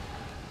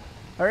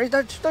 Alright,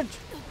 dodge, dodge,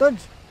 dodge.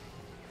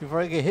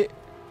 Before I get hit.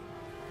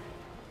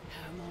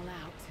 I'm all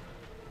out.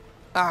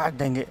 Ah,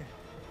 dang it.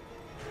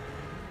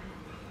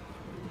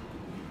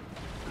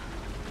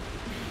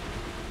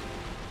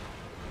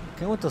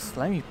 Get with the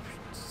slimy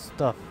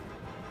stuff.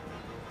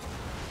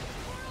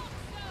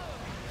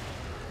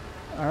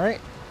 Alright.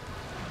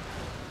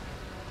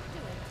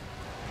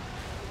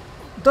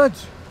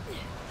 Dodge.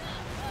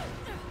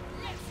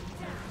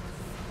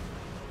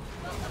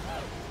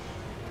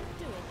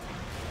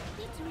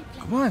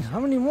 Come on, how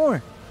many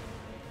more?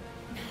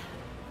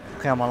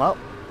 Okay, I'm all out.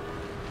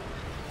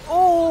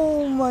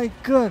 Oh my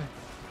god.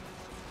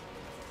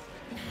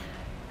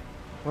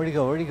 Where'd he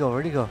go? Where'd he go?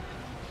 Where'd he go?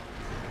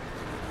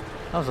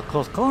 That was a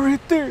close call right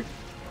there.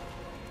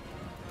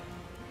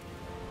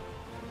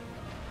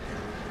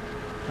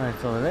 Alright,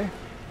 it's over there.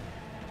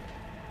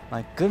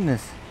 My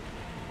goodness.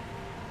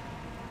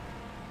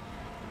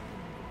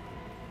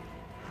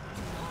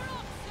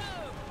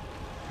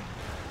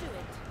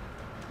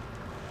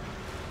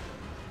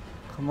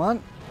 Come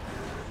on.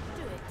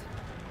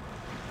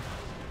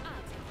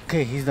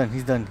 Okay, he's done,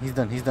 he's done, he's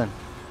done, he's done.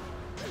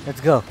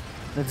 Let's go.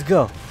 Let's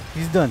go.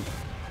 He's done.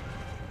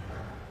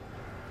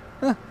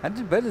 Huh, I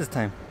did better this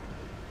time.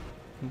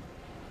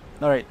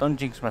 Alright, don't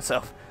jinx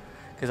myself.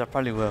 Because I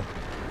probably will.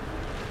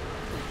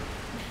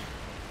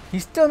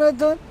 He's still not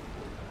done?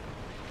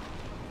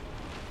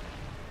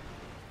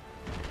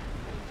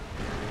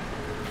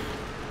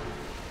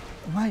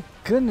 My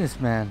goodness,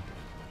 man.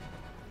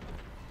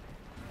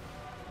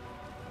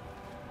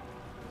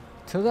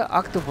 Tell that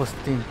octopus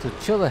thing to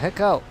chill the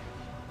heck out.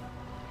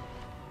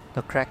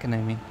 The Kraken, I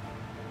mean.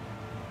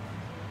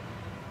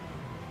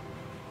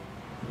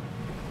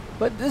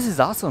 But this is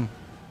awesome.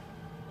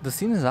 The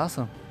scene is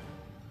awesome.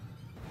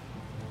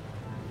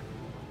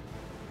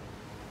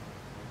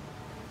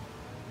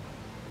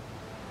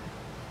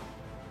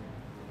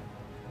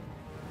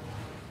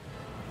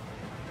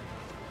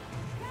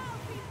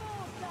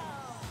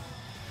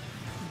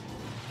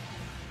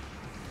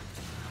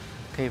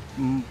 Okay,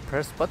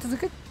 press buttons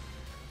again.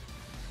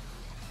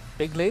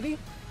 Big lady?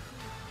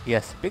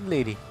 Yes, big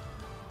lady.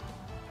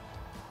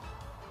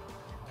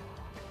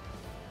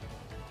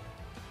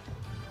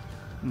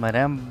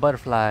 Madame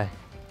Butterfly.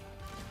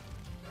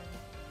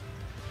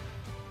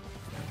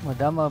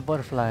 Madame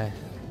Butterfly.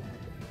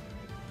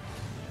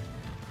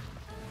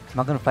 Am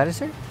I gonna fight this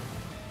here?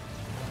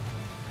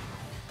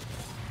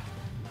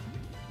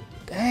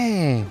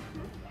 Dang.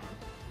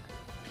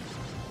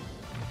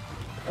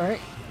 Alright.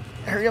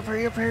 Hurry up,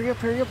 hurry up, hurry up,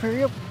 hurry up,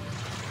 hurry up.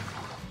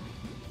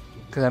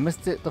 Cause I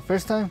missed it the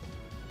first time.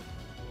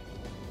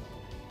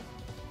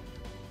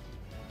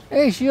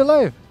 Hey, she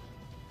alive.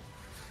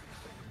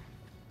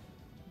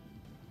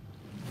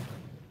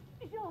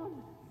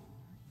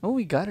 Oh,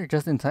 we got her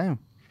just in time.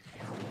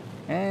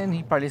 And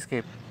he probably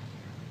escaped.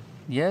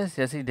 Yes,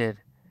 yes he did.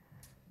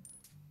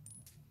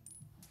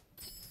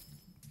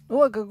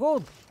 Oh, I got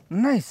gold.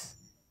 Nice.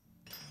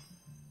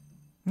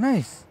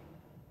 Nice.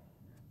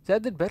 See, I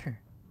did better.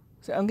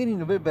 See, I'm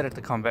getting a bit better at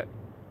the combat.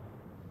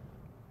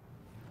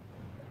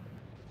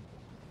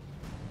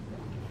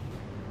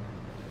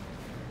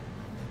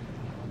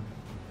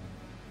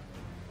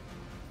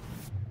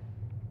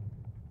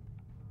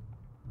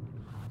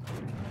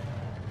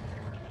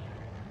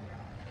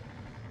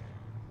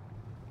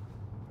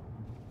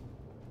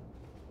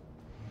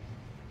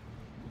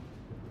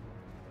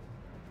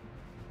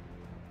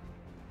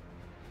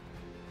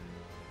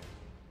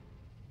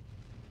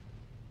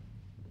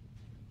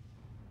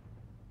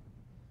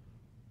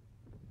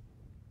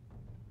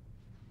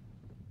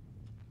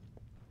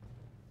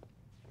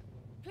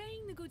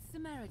 Playing the Good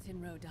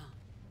Samaritan, Rodin.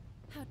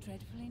 How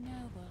dreadfully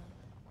noble.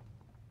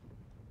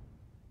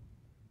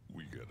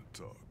 We gotta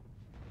talk.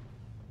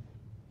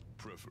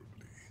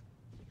 Preferably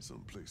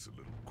someplace a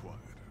little quieter.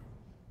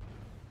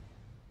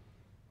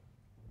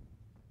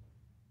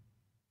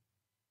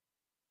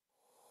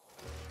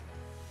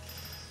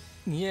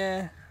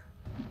 Yeah,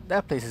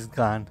 that place is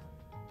gone.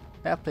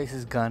 That place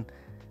is gone.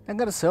 I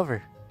got a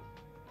silver.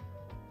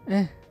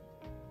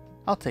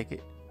 I'll take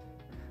it.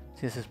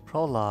 This is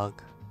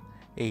Prologue.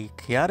 A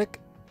chaotic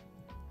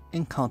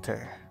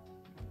encounter.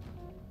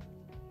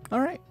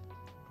 Alright.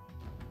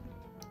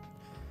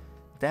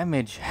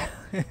 Damage.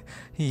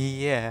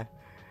 Yeah.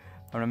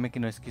 I'm not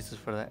making no excuses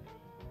for that.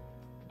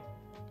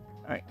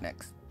 Alright,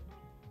 next.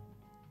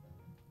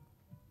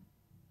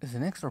 Is it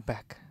next or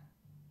back?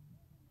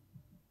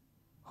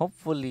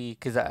 Hopefully,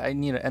 because I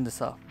need to end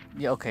this off.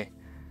 Yeah, okay.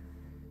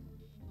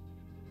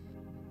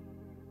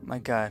 My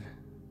god.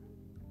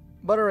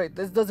 But alright,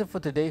 this does it for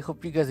today.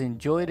 Hope you guys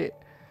enjoyed it.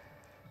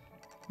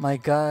 My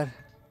god.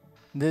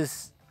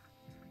 This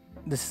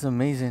is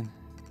amazing.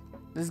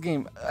 This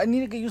game, I need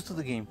to get used to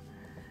the game.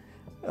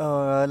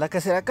 Like I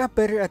said, I got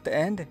better at the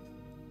end.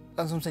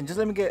 That's what I'm saying. Just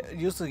let me get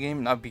used to the game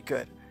and I'll be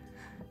good.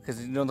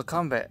 Because, you know, the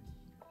combat.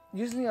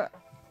 Usually,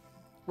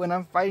 when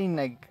I'm fighting,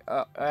 like,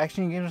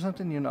 action games or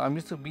something, you know, I'm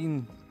used to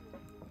being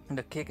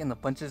the kick and the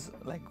punches,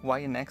 like, Y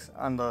and X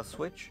on the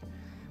Switch.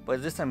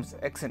 But this time it's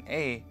X and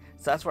A.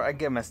 So that's where I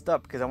get messed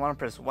up. Because I want to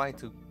press Y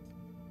to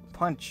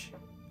punch.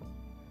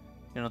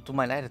 You know, do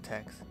my light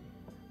attacks.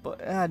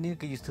 But I need to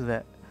get used to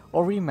that.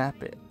 Or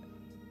remap it.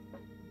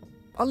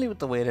 I'll leave it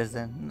the way it is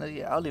then.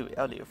 Yeah, I'll leave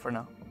it for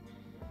now.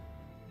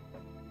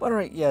 But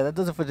alright, yeah, that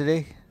does it for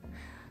today.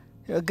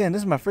 Again,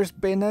 this is my first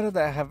Bayonetta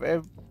that I have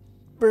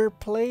ever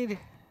played.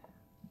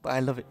 But I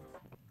love it.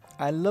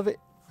 I love it.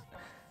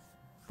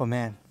 But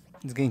man,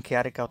 it's getting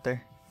chaotic out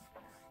there.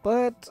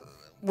 But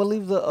we'll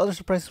leave the other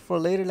surprises for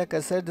later. Like I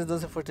said, this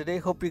does it for today.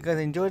 Hope you guys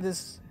enjoyed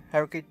this.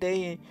 Have a great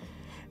day.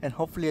 And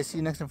hopefully I see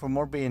you next time for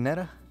more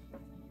Bayonetta.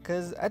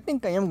 Because I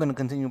think I am going to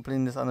continue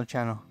playing this on the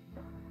channel.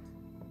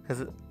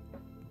 Because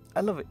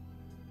I love it.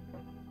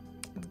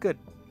 It's good.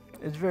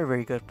 It's very,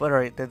 very good. But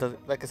alright, that does it.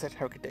 Like I said,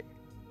 have a good day.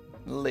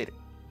 Later.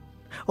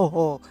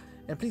 Oh,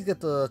 and please get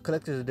the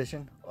collector's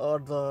edition. Or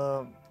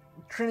the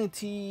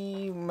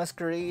Trinity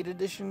Masquerade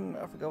edition.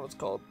 I forgot what it's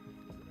called.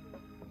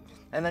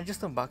 And I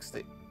just unboxed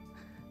it.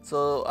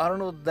 So I don't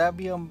know if that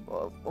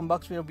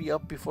unboxed will be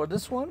up before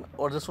this one,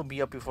 or this will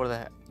be up before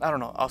that. I don't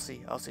know. I'll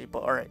see.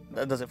 But alright,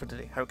 that does it for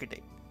today. Have a good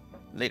day.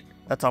 Later.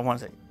 That's all I want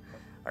to say.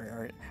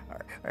 Alright.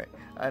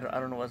 I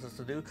don't know what else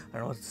to do. I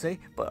don't know what to say,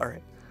 but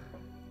alright.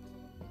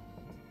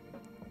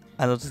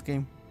 I love this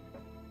game.